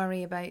 and I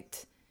worry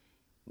about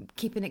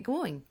keeping it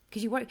going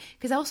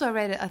because also I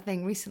read a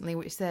thing recently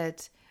which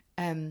said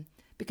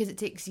because it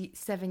takes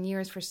 7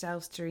 years for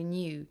cells to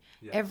renew.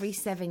 Yes. Every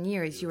 7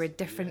 years, you're a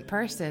different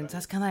person. So I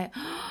was kind of like.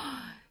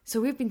 So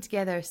we've been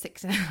together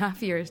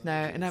 6.5 years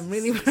now, and I'm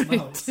really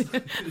worried.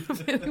 I'm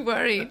really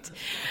worried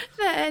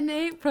that in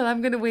April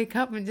I'm going to wake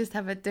up and just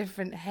have a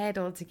different head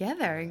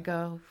altogether and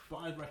go. But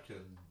I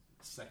reckon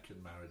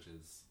second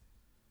marriages,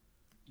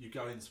 you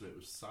go into it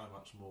with so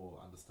much more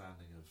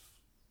understanding of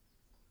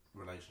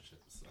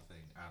relationships, I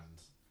think,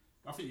 and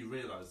I think you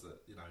realise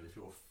that, you know, if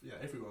you're,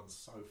 everyone's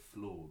so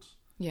flawed.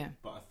 Yeah.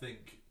 But I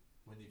think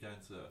when you go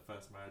into a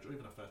first marriage or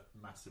even a first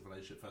massive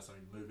relationship, first time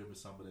you move in with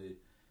somebody,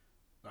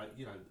 like,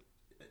 you know,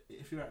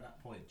 if you're at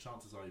that point,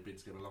 chances are you've been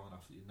together long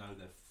enough that you know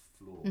they're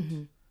flawed.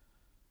 Mm-hmm.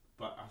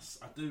 But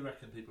I do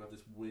reckon people have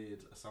this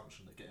weird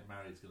assumption that getting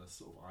married is going to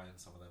sort of iron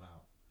some of them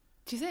out.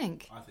 Do you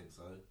think? I think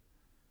so.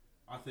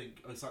 I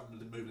think it's like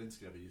moving in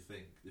together. You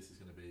think this is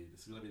going to be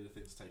the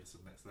thing to take us to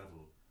the next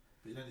level,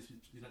 but you don't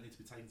need to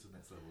be taken to the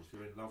next level. If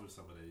you're in love with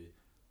somebody,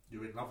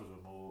 you're in love with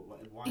them. Or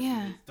why?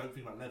 Yeah. Don't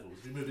think about levels.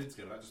 If you move in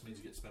together, that just means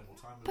you get to spend more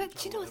time with But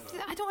each you know, other.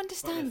 I don't But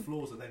understand. their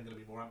flaws are then going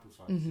to be more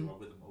amplified if you are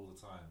with them all the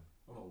time.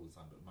 Well, not all the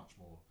time, but much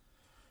more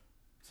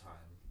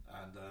time.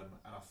 And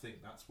I think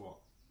that's what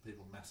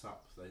people mess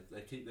up.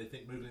 They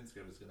think moving in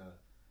together is going to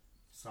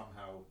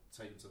somehow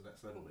take them to the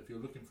next level. But if you're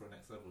looking for a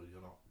next level,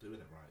 you're not doing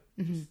it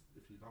right. Mm-hmm.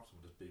 If you love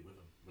someone, just be with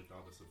them,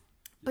 regardless of.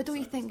 But don't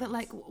you think that,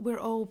 like, we're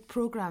all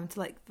programmed to,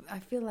 like, I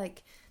feel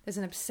like there's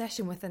an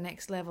obsession with the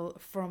next level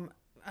from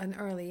an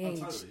early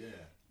age. Oh, totally,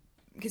 yeah.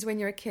 Because when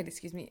you're a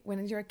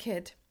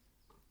kid,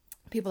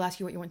 people ask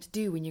you what you want to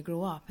do when you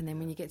grow up, and then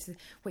when you get to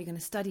what you're going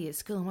to study at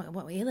school, and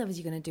what A-levels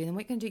you're going to do, and then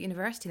what you're going to do at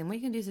university, and what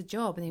you're going to do as a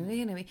job, and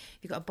then if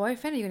you've got a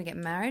boyfriend, you're going to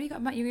get married,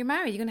 you're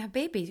married, you're going to have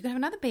babies, you're going to have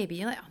another baby.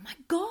 You're like, oh my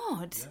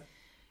God. Yeah.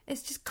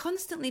 It's just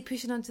constantly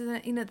pushing onto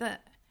the,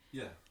 that.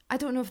 Yeah. I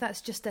don't know if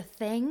that's just a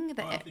thing.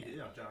 I think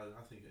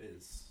it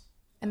is.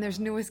 And there's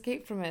no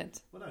escape from it.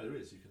 Well, no, there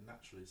is. You can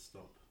naturally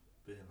stop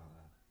being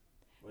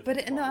like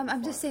that.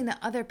 I'm just saying that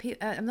other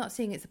people. I'm not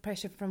saying it's the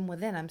pressure from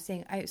within. I'm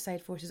saying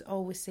outside forces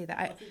always say that.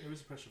 I think there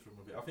is pressure from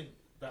within. I think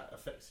that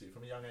affects you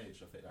from a young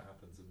age. I think that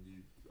happens, and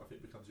I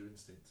think it becomes your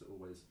instinct to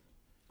always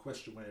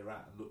question where you're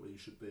at and look where you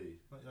should be.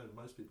 Like,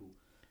 most people.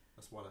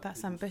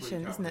 That's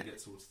ambition, isn't it? When they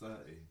get towards 30,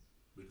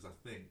 because I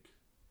think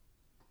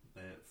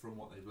from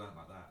what they've learned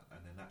like that,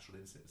 and their natural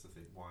instincts to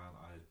think, why aren't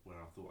I where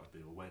I thought I'd be,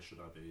 or where should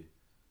I be?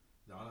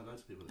 No, I know loads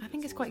of people. I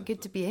think it's quite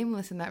good to be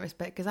aimless in that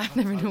respect, because I've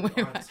never known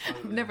where.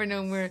 I've never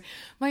known where.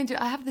 Mind you,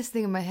 I have this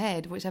thing in my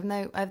head, which I've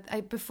now.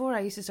 Before I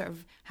used to sort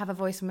of have a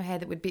voice in my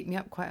head that would beat me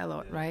up quite a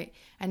lot, right?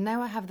 And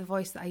now I have the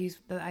voice that I use,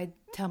 that I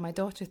tell my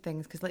daughter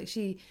things, because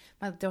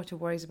my daughter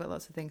worries about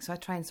lots of things, so I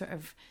try and sort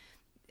of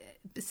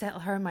settle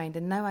her mind,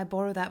 and now I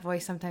borrow that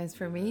voice sometimes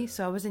for me.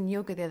 So I was in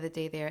yoga the other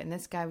day there, and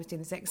this guy was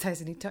doing this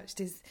exercise, and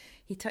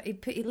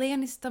he lay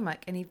on his stomach,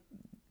 and he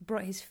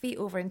brought his feet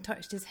over and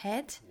touched his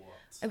head. What?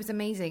 It was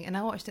amazing, and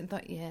I watched it and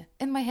thought, yeah,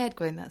 in my head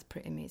going, that's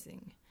pretty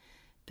amazing.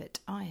 But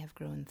I have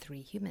grown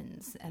 3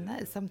 humans, and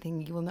that is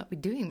something you will not be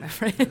doing, my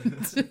friend.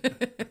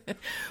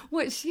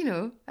 Which,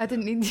 I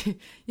didn't need to.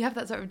 You have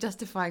that sort of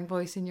justifying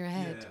voice in your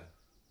head. Yeah,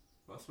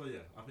 that's why.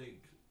 I think,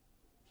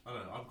 I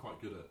don't know, I'm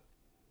quite good at.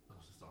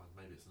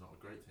 Maybe it's not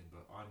a great thing,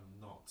 but I'm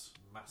not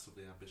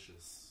massively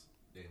ambitious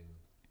in.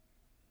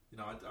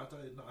 I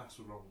don't. Not that's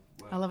the wrong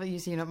word. I love it. You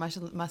say you're not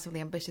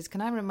massively ambitious. Can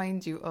I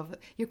remind you of?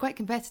 You're quite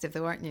competitive,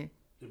 though, aren't you?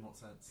 In what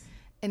sense?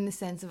 In the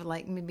sense of,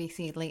 like, maybe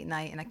seeing late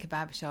night in a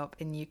kebab shop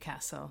in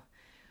Newcastle,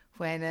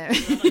 when. No, but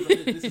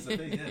this is the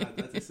thing. Yeah,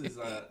 this is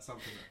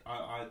something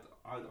that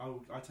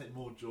I take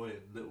more joy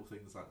in little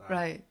things like that.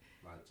 Right.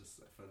 Like, just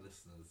for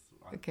listeners,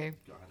 I had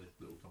a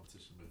little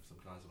competition with some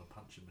guys on a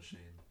punching machine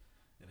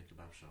in a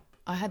kebab shop.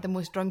 I had the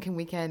most drunken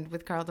weekend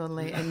with Carl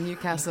Donnelly in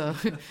Newcastle.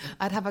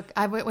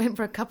 I went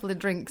for a couple of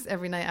drinks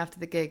every night after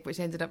the gig, which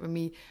ended up with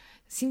me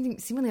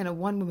seemingly on a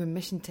one-woman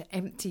mission to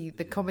empty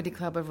the comedy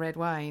club of red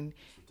wine,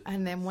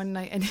 and then one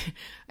night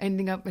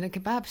ending up in a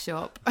kebab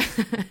shop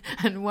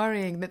and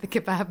worrying that the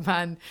kebab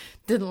man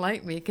didn't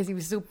like me because he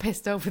was so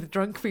pissed off with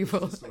drunk people.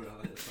 That's the story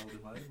I told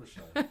in my Edinburgh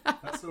show.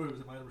 That story was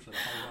in my Edinburgh show the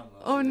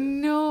whole run last year.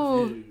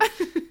 No! Of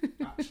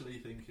you actually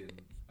thinking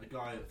a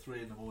guy at 3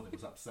 a.m.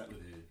 was upset with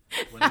you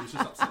when he was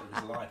just upset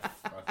with his life.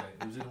 I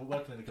think he was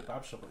working in a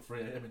kebab shop at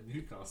 3 a.m. in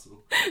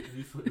Newcastle, and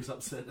you thought he was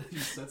upset that you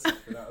said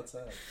something out of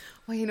turn.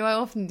 Well, I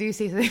often do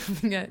say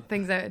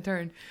things out of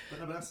turn.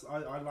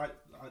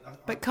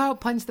 But Carl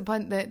punched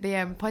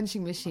the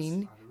punching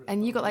machine,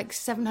 and you got like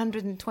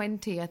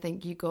 720, I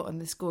think you got on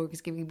the score,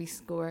 because giving me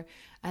score.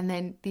 And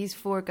then these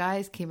 4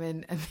 guys came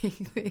in and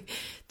they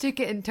took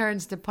it in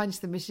turns to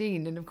punch the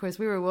machine. And of course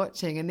we were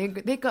watching, and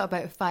they got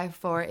about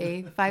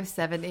 540,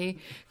 570.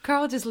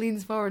 Carl just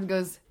leans forward and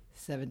goes,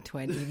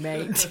 720,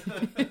 mate. I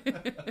enjoyed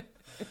that.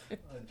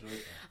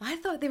 I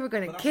thought they were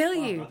going to kill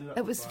you.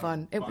 It was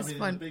fun. It was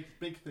fun.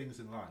 Big things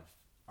in life,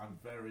 I'm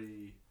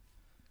very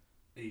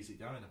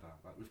easygoing about.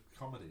 Like with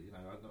comedy,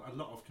 a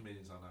lot of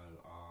comedians I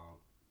know are,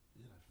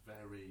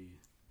 very,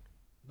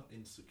 not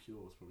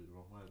insecure is probably the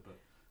wrong word,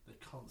 but they're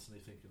constantly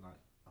thinking like,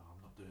 oh,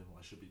 I'm not doing what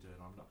I should be doing.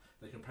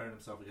 They're comparing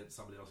themselves against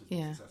somebody else who's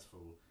more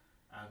successful.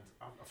 And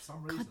for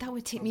some reason, God, that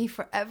would take me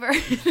forever.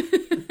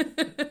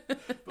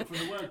 But from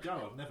the word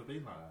go, I've never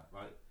been like that.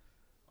 Like,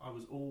 I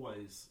was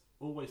always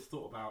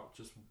thought about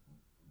just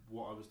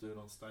what I was doing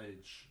on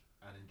stage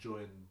and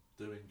enjoying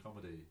doing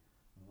comedy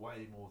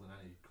way more than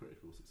any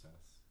critical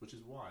success. Which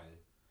is why,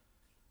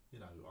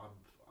 I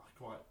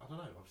I don't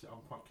know. Obviously,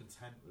 I'm quite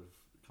content with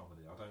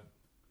comedy. I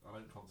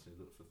don't constantly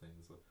look for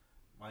things.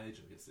 My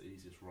agent gets the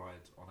easiest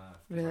ride on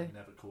earth. Really? I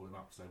never call him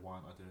up to say, why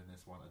aren't I doing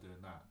this? Why aren't I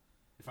doing that?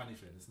 If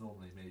anything, it's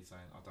normally me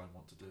saying I don't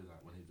want to do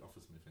that when he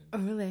offers me things. Oh,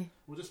 really?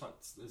 Well, just like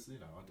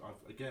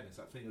again, it's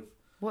that thing of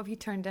what have you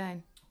turned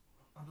down?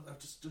 I don't know,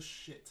 just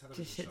shit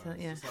television Just shit shows.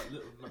 yeah. Just like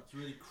little, like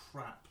really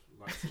crap,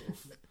 like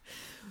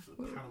sort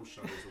of panel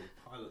shows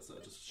or pilots that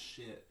are just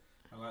shit.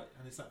 And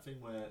it's that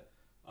thing where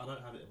I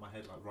don't have it in my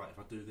head like, right, if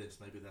I do this,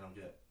 maybe then I'll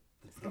get.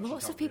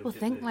 Lots of people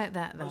think like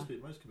that, though.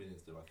 Most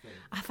comedians do, I think.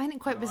 I find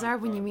it quite bizarre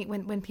when you meet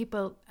when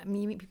people. I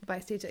mean, you meet people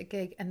backstage at a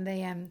gig and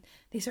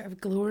they sort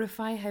of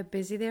glorify how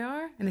busy they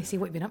are, and they say,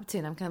 "What have you been up to?"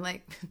 And I'm kind of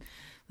like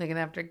looking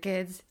after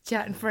kids,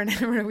 chatting for an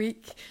hour a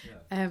week.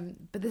 Yeah.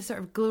 But this sort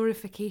of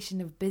glorification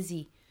of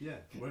busy. Yeah,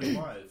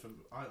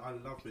 I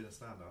love being a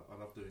stand-up. I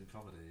love doing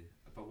comedy,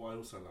 but what I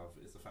also love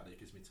is the fact that it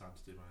gives me time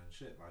to do my own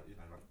shit, like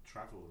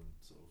travel and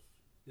sort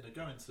of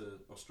going to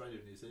Australia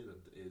and New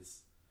Zealand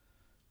is.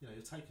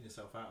 You're taking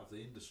yourself out of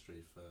the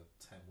industry for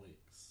 10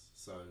 weeks.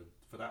 So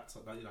for that,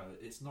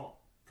 it's not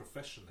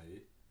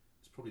professionally,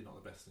 it's probably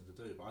not the best thing to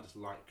do, but I just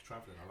like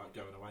travelling. I like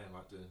going away and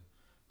like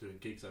doing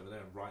gigs over there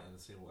and writing and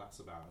seeing what that's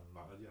about. And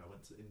I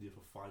went to India for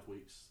 5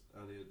 weeks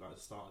earlier, like at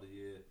the start of the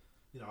year.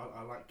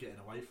 I like getting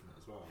away from it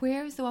as well.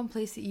 Where is the one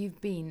place that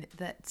you've been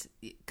that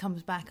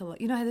comes back a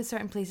lot? You know how there's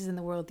certain places in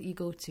the world that you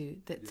go to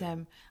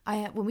that,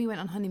 when we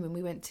went on honeymoon,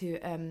 we went to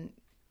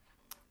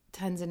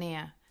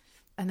Tanzania.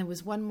 And there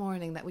was one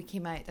morning that we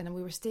came out and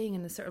we were staying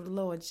in this sort of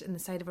lodge in the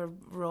side of a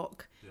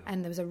rock,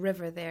 and there was a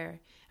river there.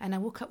 And I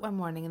woke up one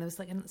morning and there was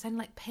it sounded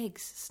like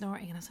pigs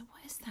snorting, and I was like,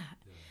 what is that?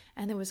 Yeah.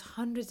 And there was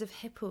hundreds of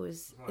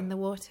hippos in the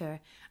water.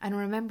 And I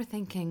remember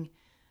thinking,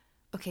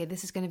 okay,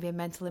 this is going to be a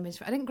mental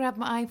image. I didn't grab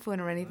my iPhone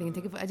or anything and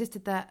take a photo. I just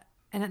did that,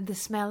 and the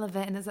smell of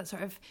it, and it's that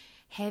sort of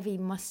heavy,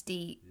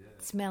 musty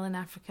smell in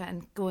Africa,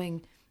 and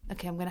going,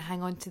 okay, I'm going to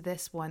hang on to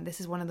this one. This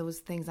is one of those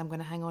things I'm going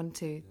to hang on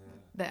to. Yeah.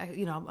 That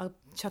I'll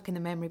chuck in the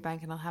memory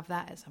bank and I'll have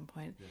that at some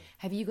point. Yeah.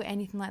 Have you got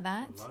anything like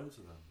that? Loads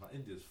of them. Like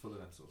India's full of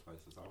them sort of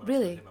places. I went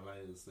really? to the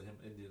Himalayas, the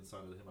Indian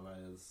side of the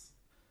Himalayas,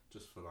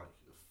 just for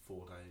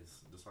 4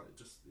 days.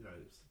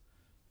 It's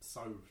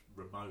so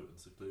remote and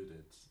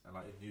secluded. And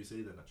in New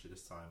Zealand, actually,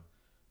 this time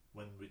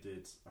when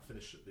I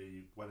finished at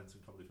the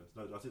Wellington Comedy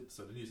Festival. No, I did.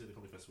 So the New Zealand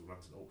Comedy Festival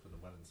runs in Auckland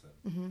and Wellington,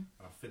 and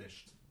I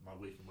finished my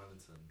week in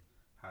Wellington.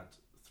 Had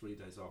 3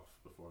 days off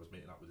before I was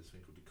meeting up with this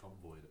thing called The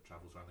Convoy that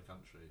travels around the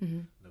country,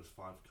 and there was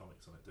 5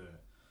 comics on it doing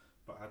it.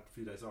 But I had a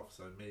few days off,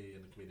 so me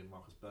and the comedian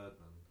Marcus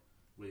Birdman,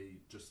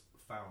 we just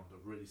found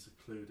a really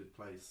secluded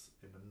place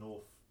in the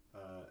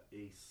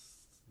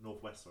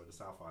northwest, the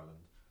South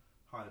Island,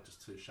 hired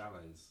just 2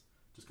 chalets,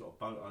 just got a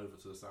boat over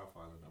to the South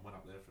Island and went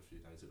up there for a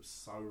few days. It was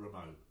so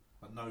remote,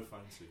 no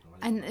phone signal.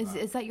 And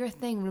is that your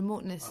thing,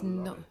 remoteness?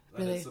 Not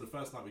really. So the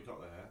first night we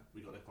got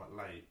there quite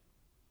late,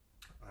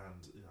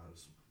 and it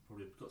was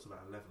probably got to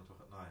about 11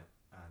 o'clock at night,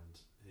 and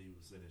he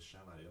was in his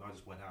chalet, and I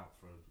just went out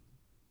for a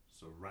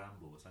sort of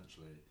ramble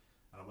essentially,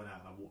 and I went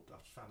out and I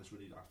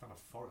found a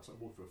forest. I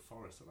walked through a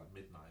forest at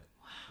midnight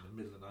in the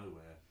middle of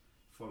nowhere,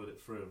 followed it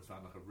through and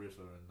found a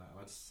river, and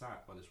I just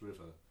sat by this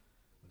river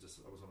and I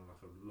was on a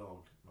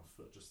log, my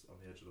foot just on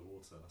the edge of the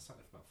water, and I sat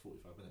there for about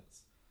 45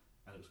 minutes.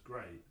 And it was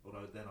great,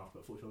 although then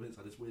after about 45 minutes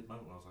I had this weird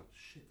moment where I was like,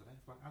 shit, do they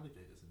have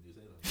alligators in New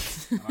Zealand?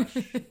 And I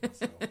shit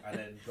myself, and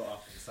then got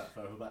up and sat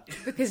further back.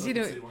 Because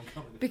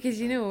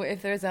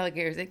if there's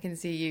alligators, it can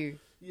see you.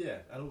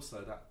 Yeah, and also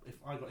that if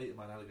I got eaten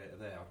by an alligator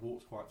there, I'd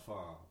walked quite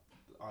far.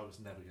 I was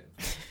never getting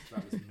finished.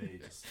 That was me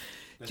just...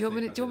 Do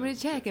you want me to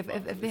check if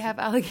they have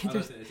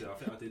alligators? I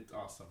think I did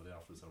ask somebody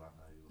afterwards, they're like,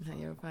 no,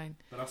 you're fine.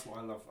 But that's what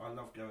I love. I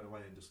love going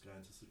away and just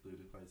going to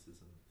secluded places,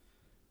 and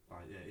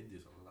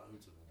India's got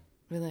loads of them.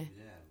 Really?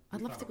 Yeah. I'd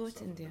love to go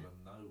to India. In the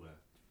middle of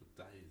nowhere for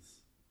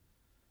days,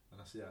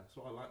 and that's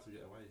what I like to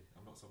get away.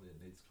 I'm not somebody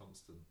that needs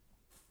constant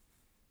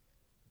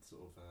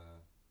sort of.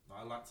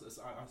 I like to.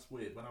 It's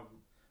weird when I've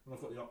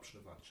got the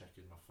option of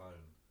checking my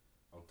phone,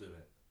 I'll do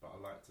it. But I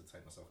like to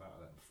take myself out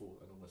of that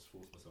and almost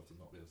force myself to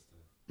not be able to.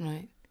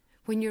 Right.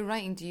 When you're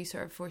writing, do you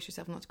sort of force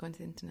yourself not to go into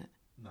the internet?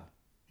 No.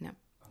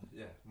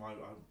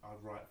 I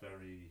write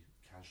very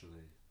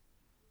casually.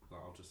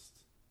 I'll just.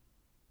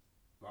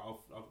 I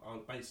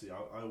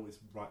always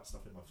write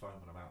stuff in my phone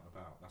when I'm out and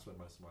about. That's where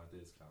most of my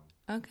ideas come.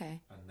 Okay.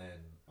 And then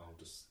I'll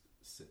just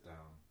sit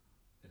down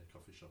in a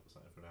coffee shop or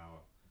something for an hour,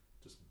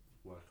 just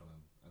work on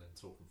them, and then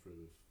talk them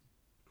through with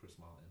Chris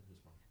Martin, who's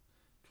my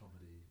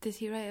comedy.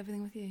 Does he write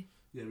everything with you?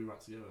 Yeah, we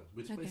write together.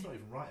 It's not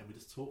even writing, we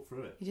just talk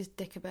through it. You just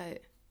dick about.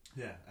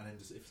 Yeah, and then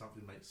just if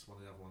something makes one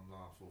of the other one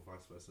laugh or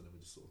vice versa, then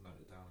we just sort of note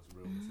it down as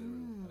real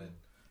material. And then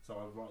so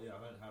I write. Yeah,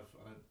 I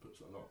don't put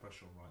a lot of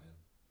pressure on writing.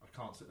 I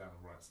can't sit down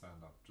and write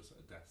stand-up just at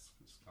a desk.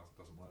 It just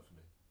doesn't work for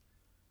me.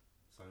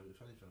 So, if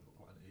anything, I've got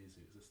quite an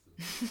easy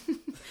existence.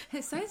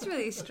 It sounds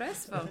really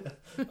stressful.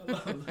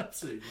 I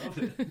absolutely love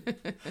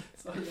it.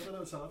 So, I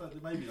don't know.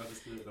 Maybe I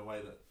just do it in a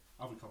way that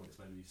other comics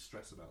maybe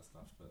stress about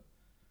stuff, but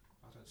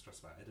I don't stress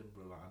about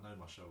Edinburgh. I know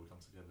my show will come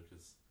together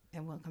because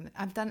it will come.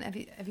 I've done. Have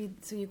you?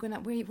 So you're going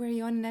up? Where are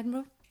you on in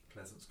Edinburgh?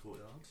 Pleasance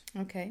Courtyard.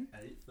 Okay.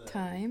 8:30.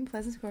 Time,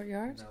 Pleasance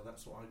Courtyard. Now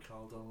That's What I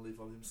Carl Donnelly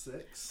Volume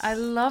 6. I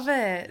love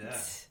it. Yeah,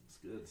 it's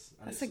good.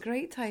 And That's a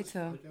great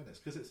title. Again, it's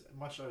because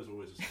my show's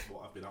always just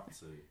what I've been up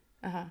to.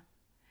 Uh-huh.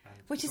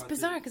 Which is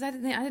bizarre because I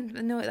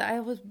didn't know that. I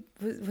always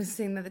was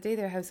saying the other day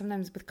there how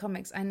sometimes with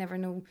comics I never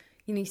know.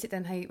 You sit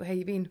down, how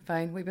you been?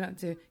 Fine. What you been up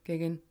to?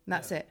 Gigging.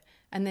 That's it.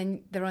 And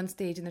then they're on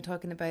stage and they're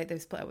talking about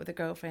they've split up with their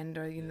girlfriend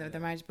or their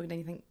marriage broken down.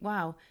 You think,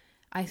 wow,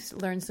 I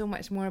learn so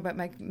much more about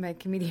my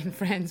comedian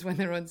friends when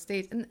they're on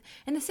stage. And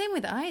in the same way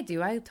that I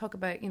do, I talk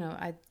about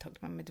I talked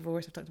about my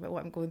divorce. I talked about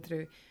what I'm going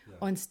through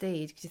on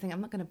stage because you think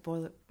I'm not going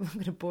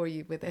to bore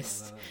you with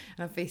this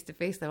on a face to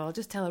face level. I'll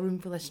just tell a room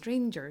full of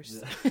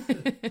strangers. Yeah.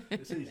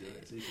 It's easy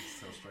to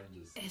tell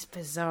strangers. It's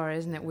bizarre,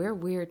 isn't it? We're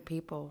weird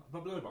people.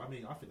 But I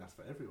mean, I think that's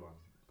for everyone.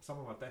 Some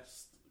of my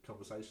best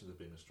conversations have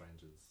been with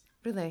strangers.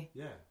 Really?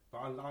 Yeah, but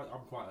I'm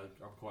one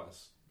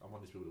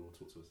of these people who will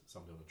talk to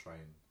somebody on a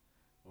train,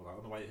 or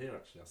on the way here.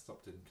 Actually, I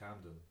stopped in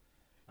Camden.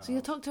 So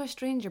you'll talk to a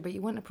stranger, but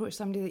you won't approach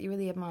somebody that you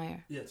really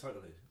admire. Yeah,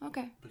 totally.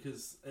 Okay.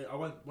 Because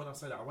when I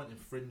say that, I won't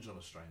infringe on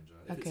a stranger.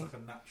 If it's like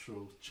a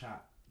natural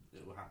chat,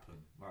 it will happen.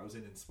 Like I was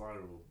in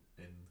Spiral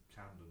in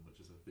Camden, which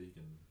is a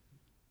vegan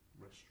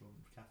restaurant,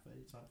 cafe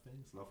type thing.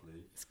 It's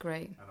lovely. It's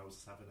great. And I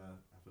was having a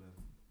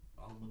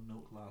almond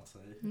milk latte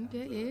and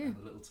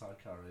a little Thai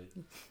curry,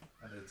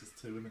 and there's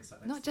just two women sat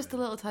next to me. Not just a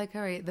little Thai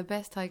curry, the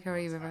best Thai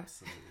curry you've ever.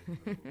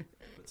 Absolutely.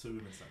 But two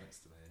women sat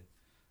next to me,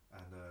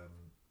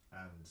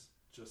 and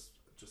just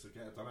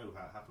again, I don't know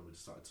how it happened. We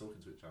just started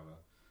talking to each other,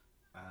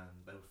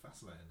 and they were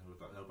fascinating. They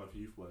were both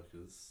youth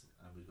workers,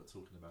 and we got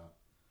talking about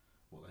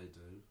what they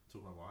do,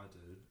 talking about what I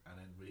do, and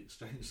then we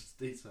exchanged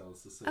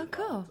details to see. Oh,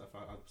 cool!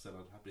 I said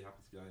I'd be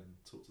happy to go and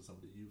talk to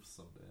somebody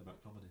someday about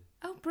comedy.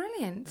 Oh,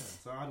 brilliant!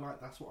 Yeah, so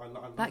that's what I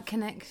like. That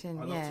connection.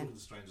 I love talking to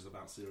strangers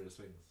about serious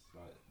things.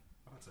 Like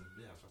I've had some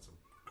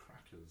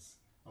crackers.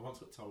 I once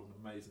got told an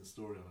amazing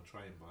story on a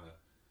train by a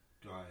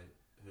guy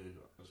who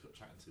I just got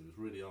chatting to. He was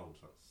really old.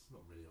 Like,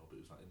 not really old, but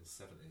he was like in his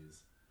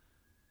 70s,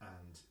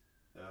 and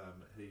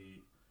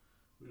he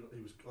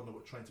was on the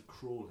train to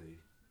Crawley.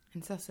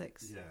 In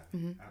Sussex. Yeah,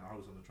 mm-hmm. And I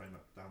was on the train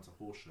down to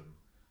Horsham.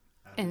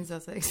 In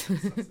Sussex.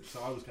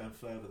 So I was going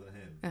further than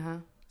him. Uh-huh.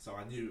 So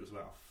I knew it was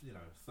about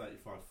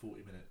 35,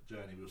 40 minute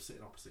journey. We were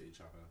sitting opposite each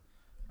other,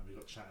 and we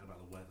got chatting about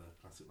the weather,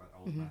 classic like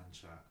old man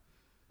chat.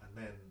 And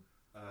then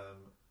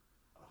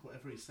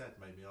whatever he said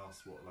made me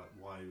ask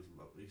why he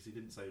was because he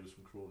didn't say he was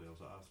from Crawley. I was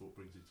like, asked what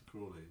brings you to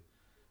Crawley,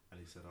 and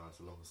he said, it's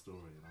a long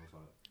story. And I was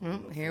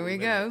like, here we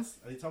go.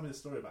 And he told me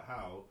the story about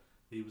how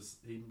he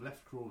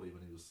left Crawley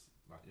when he was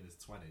like in his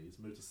 20s,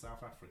 moved to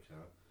South Africa,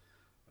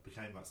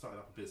 started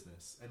up a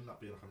business, ended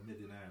up being like a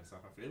millionaire in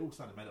South Africa. It all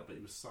sounded made up, but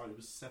he was 70,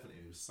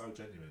 he was so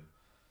genuine.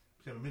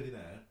 Became a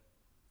millionaire,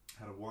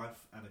 had a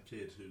wife and a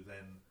kid who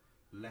then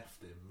left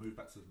him, moved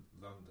back to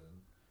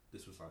London.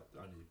 This was like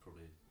only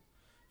probably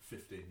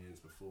 15 years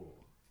before,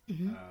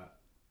 and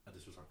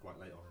this was like quite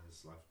late on in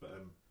his life. But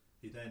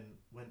he then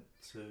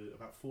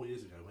about 4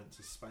 years ago, went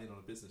to Spain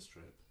on a business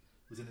trip,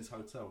 was in his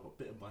hotel,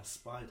 got bitten by a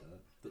spider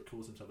that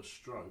caused him to have a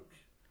stroke.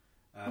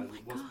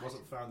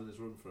 Wasn't found in his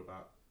room for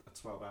about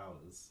 12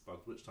 hours, by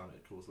which time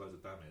it caused loads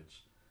of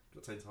damage.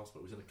 Got taken to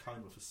hospital. Was in a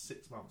coma for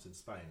 6 months in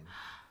Spain,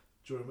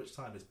 during which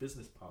time his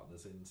business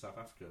partners in South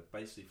Africa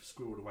basically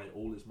squirreled away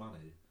all his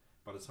money.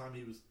 By the time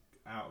he was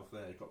out of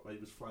there, he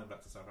was flying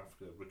back to South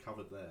Africa,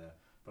 recovered there.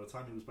 By the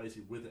time he was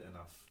basically with it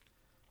enough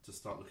to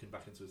start looking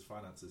back into his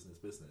finances and his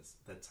business,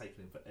 they'd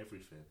taken him for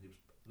everything. He was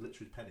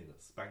literally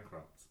penniless,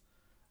 bankrupt,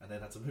 and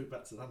then had to move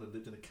back to London,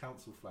 lived in a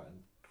council flat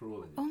in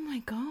Crawley. Oh my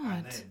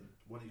God. And then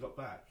when he got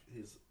back,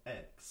 his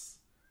ex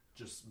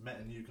just met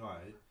a new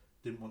guy,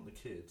 didn't want the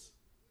kid,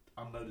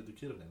 unloaded the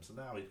kid on him. So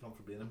now he'd gone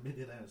from being a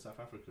millionaire in South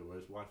Africa, where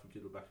his wife and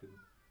kid were back in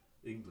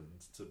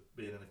England, to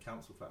being in a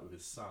council flat with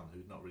his son,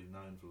 who'd not really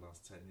known for the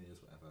last 10 years,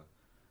 whatever.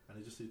 And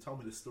he told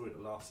me this story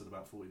that lasted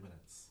about 40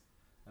 minutes.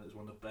 And it was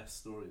one of the best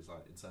stories,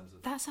 like, in terms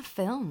of... That's a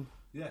film.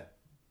 Yeah.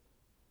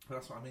 But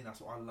that's what I mean,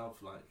 that's what I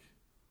love, like...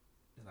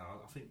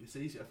 I think it's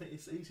easy. I think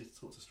it's easy to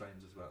talk to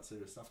strangers about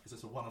serious stuff because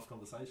it's a one-off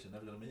conversation.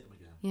 Never going to meet them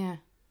again. Yeah.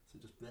 So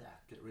just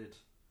get rid.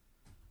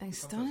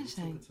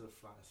 Astonishing. To a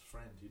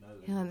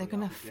friend, they're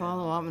going to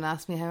follow up and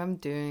ask me how I'm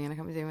doing, and I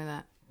can't be doing with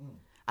that.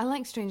 I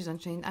like strangers on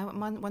train. I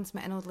once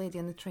met an old lady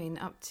on the train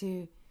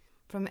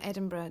from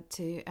Edinburgh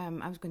to.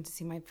 I was going to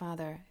see my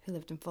father, who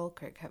lived in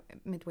Falkirk,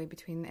 midway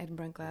between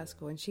Edinburgh and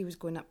Glasgow, and she was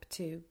going up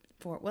to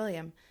Fort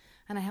William.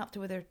 And I helped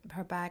her with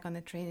her bag on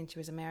the train, and she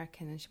was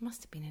American, and she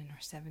must have been in her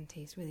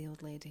 70s, really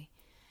old lady.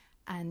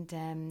 And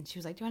she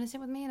was like, "Do you want to sit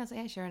with me?" And I was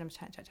like, "Yeah, sure." And I was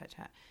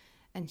chat.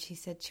 And she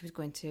said she was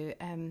going to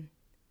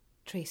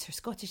trace her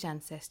Scottish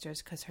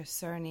ancestors because her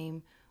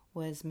surname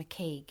was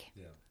McCaig.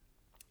 Yeah.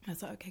 I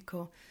thought, okay,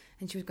 cool.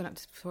 And she was going up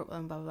to Fort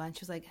William, blah, blah, blah. And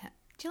she was like,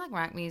 "Do you like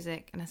rock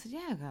music?" And I said,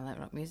 "Yeah, I like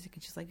rock music."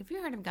 And she's like, "Have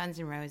you heard of Guns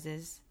N'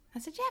 Roses?" I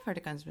said, "Yeah, I've heard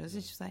of Guns N'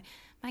 Roses." She's like,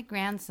 "My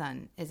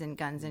grandson is in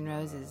Guns N'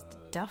 Roses."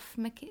 Duff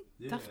McCaig?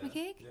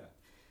 Yeah.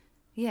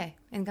 Yeah,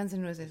 in Guns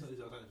N' Roses.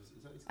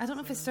 I don't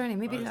know if it's surname.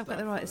 Maybe I've got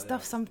the wrong. It's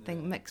Duff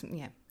something.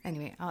 Yeah.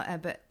 Anyway,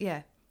 but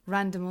yeah,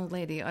 random old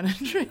lady on a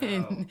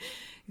train. Wow.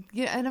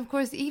 Yeah, and of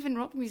course, even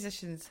rock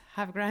musicians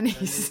have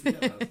grannies. Yeah,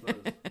 I suppose.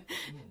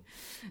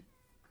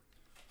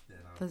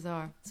 Yeah, no.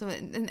 Bizarre. So,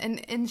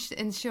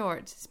 in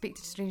short, speak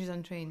to strangers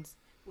on trains.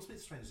 Well, speak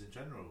to strangers in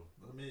general.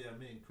 Me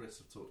and Chris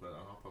have talked about it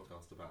on our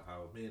podcast about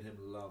how me and him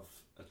love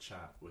a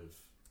chat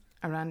with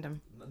A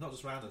random. not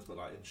just randoms, but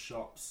like in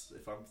shops.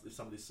 If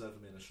somebody's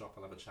serving me in a shop,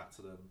 I'll have a chat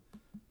to them.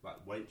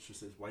 Like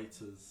waitresses,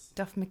 waiters.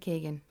 Duff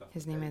McKagan,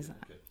 his name is.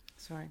 Okay.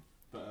 Sorry.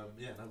 But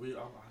yeah, no, I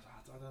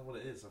don't know what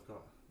it is. I've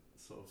got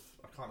sort of,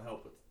 I can't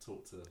help but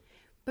talk to.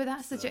 But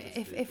that's the service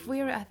if people we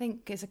as were, well. I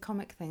think it's a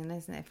comic thing,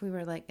 isn't it? If we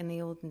were like in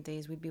the olden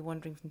days, we'd be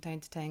wandering from town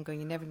to town, going,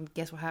 "You never can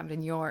guess what happened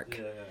in York."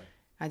 Yeah,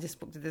 I just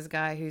spoke to this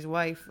guy whose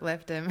wife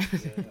left him.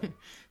 yeah.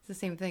 It's the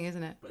same thing,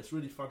 isn't it? But it's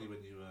really funny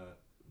when you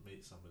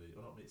meet somebody,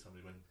 or not meet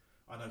somebody. When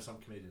I know some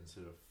comedians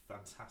who are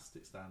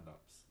fantastic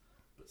stand-ups,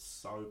 but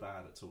so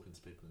bad at talking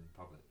to people in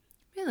public.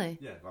 Really?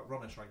 Yeah, like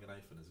Ramesh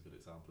Ranganathan is a good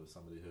example of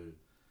somebody who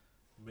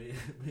me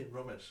and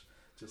Ramesh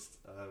just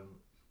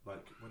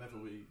like whenever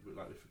we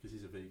like because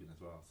he's a vegan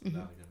as well. So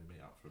now we're going to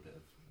meet up for a bit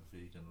of a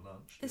vegan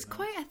lunch. It's dinner.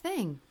 quite a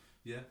thing.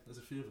 Yeah, there's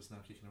a few of us now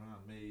kicking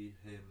around. Me,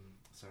 him,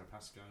 Sarah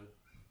Pascoe.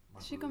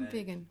 She gone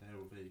vegan. They're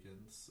all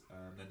vegans.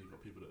 Then you've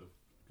got people that have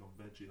gone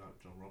veggie, like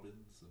John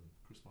Robbins and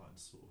Chris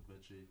Martin's sort of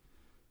veggie.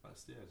 Like,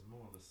 yeah, there's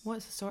more of us.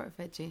 What's the sort of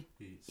veggie?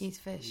 Eats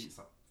fish. He eats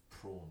like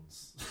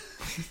prawns.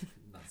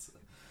 Nuts.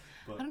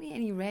 But, I don't eat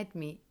any red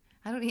meat.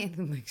 I don't eat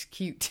anything that looks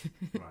cute.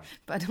 right.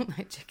 But I don't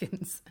like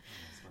chickens. Yeah, I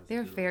suppose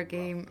They're they do fair it all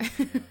game.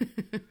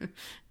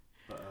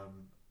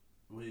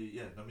 rough,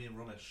 yeah. But me and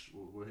Ramesh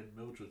were in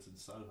Mildred's in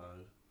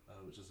Soho,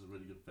 which is a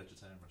really good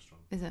vegetarian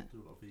restaurant. Is it?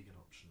 Do a lot of vegan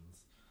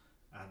options.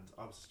 And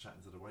I was just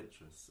chatting to the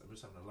waitress, and we were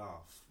just having a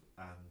laugh.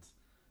 And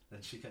then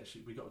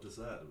we got a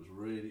dessert that was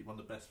really one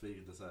of the best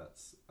vegan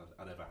desserts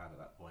I'd ever had at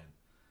that point.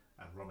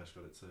 And Ramesh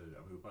got it too,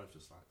 and we were both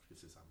just like,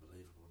 "This is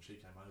unbelievable." And she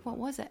came over. What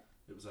was it?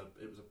 It was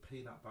a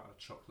peanut butter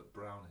chocolate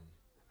brownie.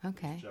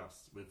 Okay. It was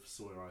just with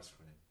soy ice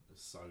cream. It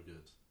was so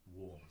good,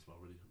 warm as well.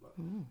 Really. Like,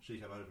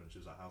 she came over and she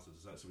was like, "How's the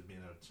dessert?" So me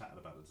and her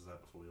chatted about the dessert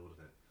before we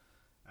ordered it.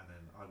 And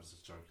then I was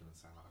just joking and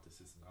saying, I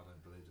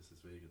don't believe this is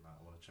vegan. Like,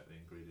 I want to check the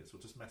ingredients.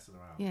 We're just messing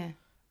around. Yeah.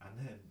 And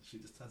then she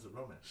just turns to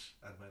Ramesh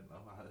and went,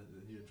 "Oh,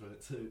 you enjoyed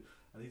it too."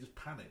 And he just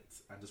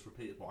panicked and just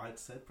repeated what I'd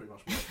said pretty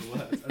much word for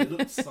word. And it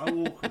looked so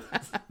awkward.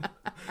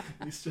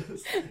 he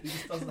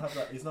just doesn't have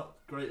that. He's not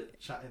great at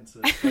chatting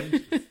to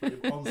strangers,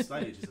 but on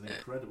stage he's an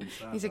incredible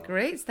stand-up. He's a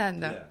great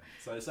stand-up. Yeah.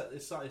 So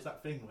it's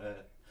that thing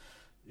where,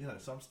 you know,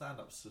 some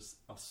stand-ups just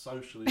are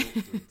socially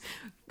awkward,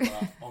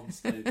 but on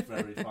stage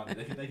very funny.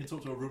 They can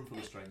talk to a room full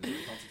of strangers, but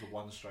they can't talk to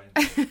one stranger.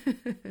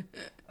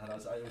 And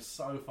it was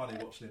so funny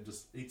watching him.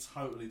 He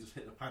totally just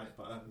hit the panic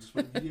button and just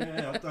went,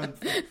 "Yeah, I don't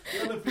think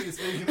it's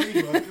vegan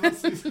either. I can't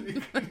see some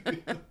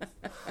ingredients." And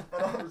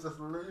I was just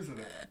losing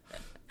it.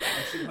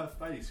 I see her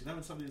face. You know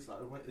when somebody's like,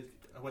 a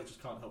waitress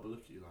can't help but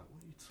look at you like,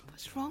 "What are you talking about?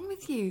 What's wrong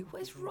with you?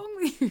 What is wrong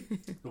with you?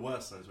 The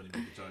worst though is when you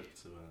make a joke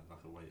to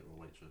like a waiter or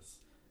a waitress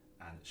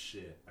and it's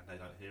shit and they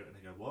don't hear it and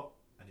they go, "What?"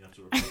 And you have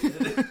to repeat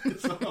it.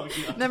 It's like,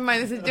 yeah. Never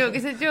mind, it's a joke.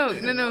 It's a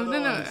joke. No.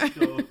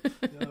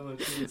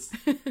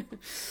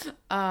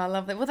 Ah,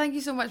 lovely. Well, thank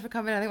you so much for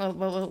coming. I think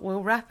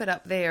we'll wrap it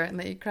up there and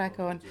let you crack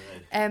on.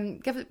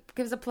 Give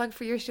us a plug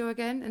for your show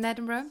again in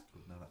Edinburgh.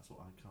 No, that's what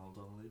I'm Carl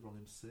Donnelly,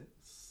 Volume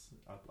 6.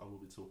 I will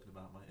be talking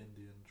about my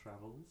Indian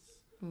travels.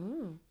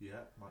 Ooh.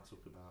 Yeah, might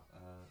talk about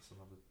some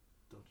other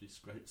dodgy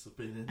scrapes I've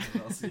been in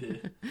the last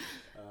year.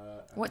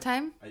 What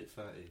time?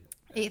 8:30.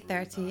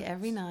 8:30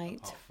 every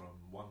night. Apart from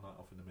one night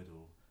off in the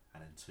middle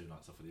and then 2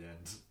 nights off at the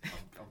end.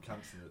 I'm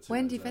cancelling it.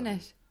 When do you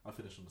finish? I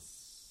finish on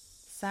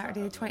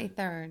Saturday the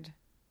 23rd.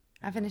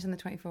 I finish on the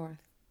 24th.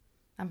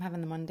 I'm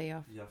having the Monday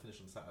off. Yeah, I finish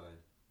on Saturday.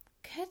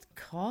 Good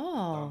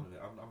call.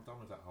 I'm done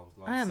with that whole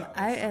last I am Saturday,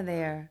 out of Sunday.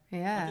 there.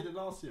 Yeah. I did it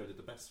last year. I did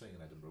the best thing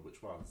in Edinburgh,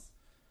 which was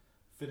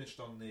finished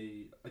on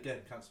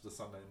cancelled the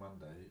Sunday and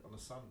Monday. On a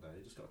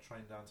Sunday, just got a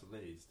train down to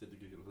Leeds, did the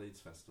gig at the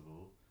Leeds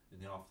Festival in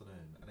the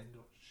afternoon, and then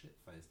got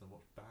shit-faced and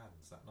watched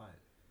bands that night.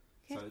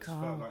 Good So it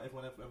call. felt like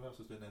everyone else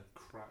was doing their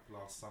crap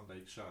last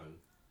Sunday show,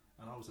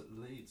 and I was at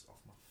Leeds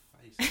off my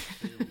face in the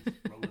field,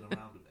 rolling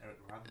around with Eric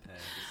Rampere,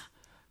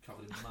 just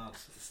covered in mud.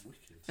 It's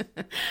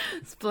wicked.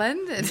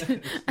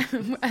 Splendid.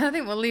 I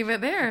think we'll leave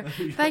it there.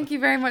 Thank you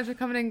very much for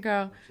coming in,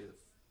 Carl. Cheers.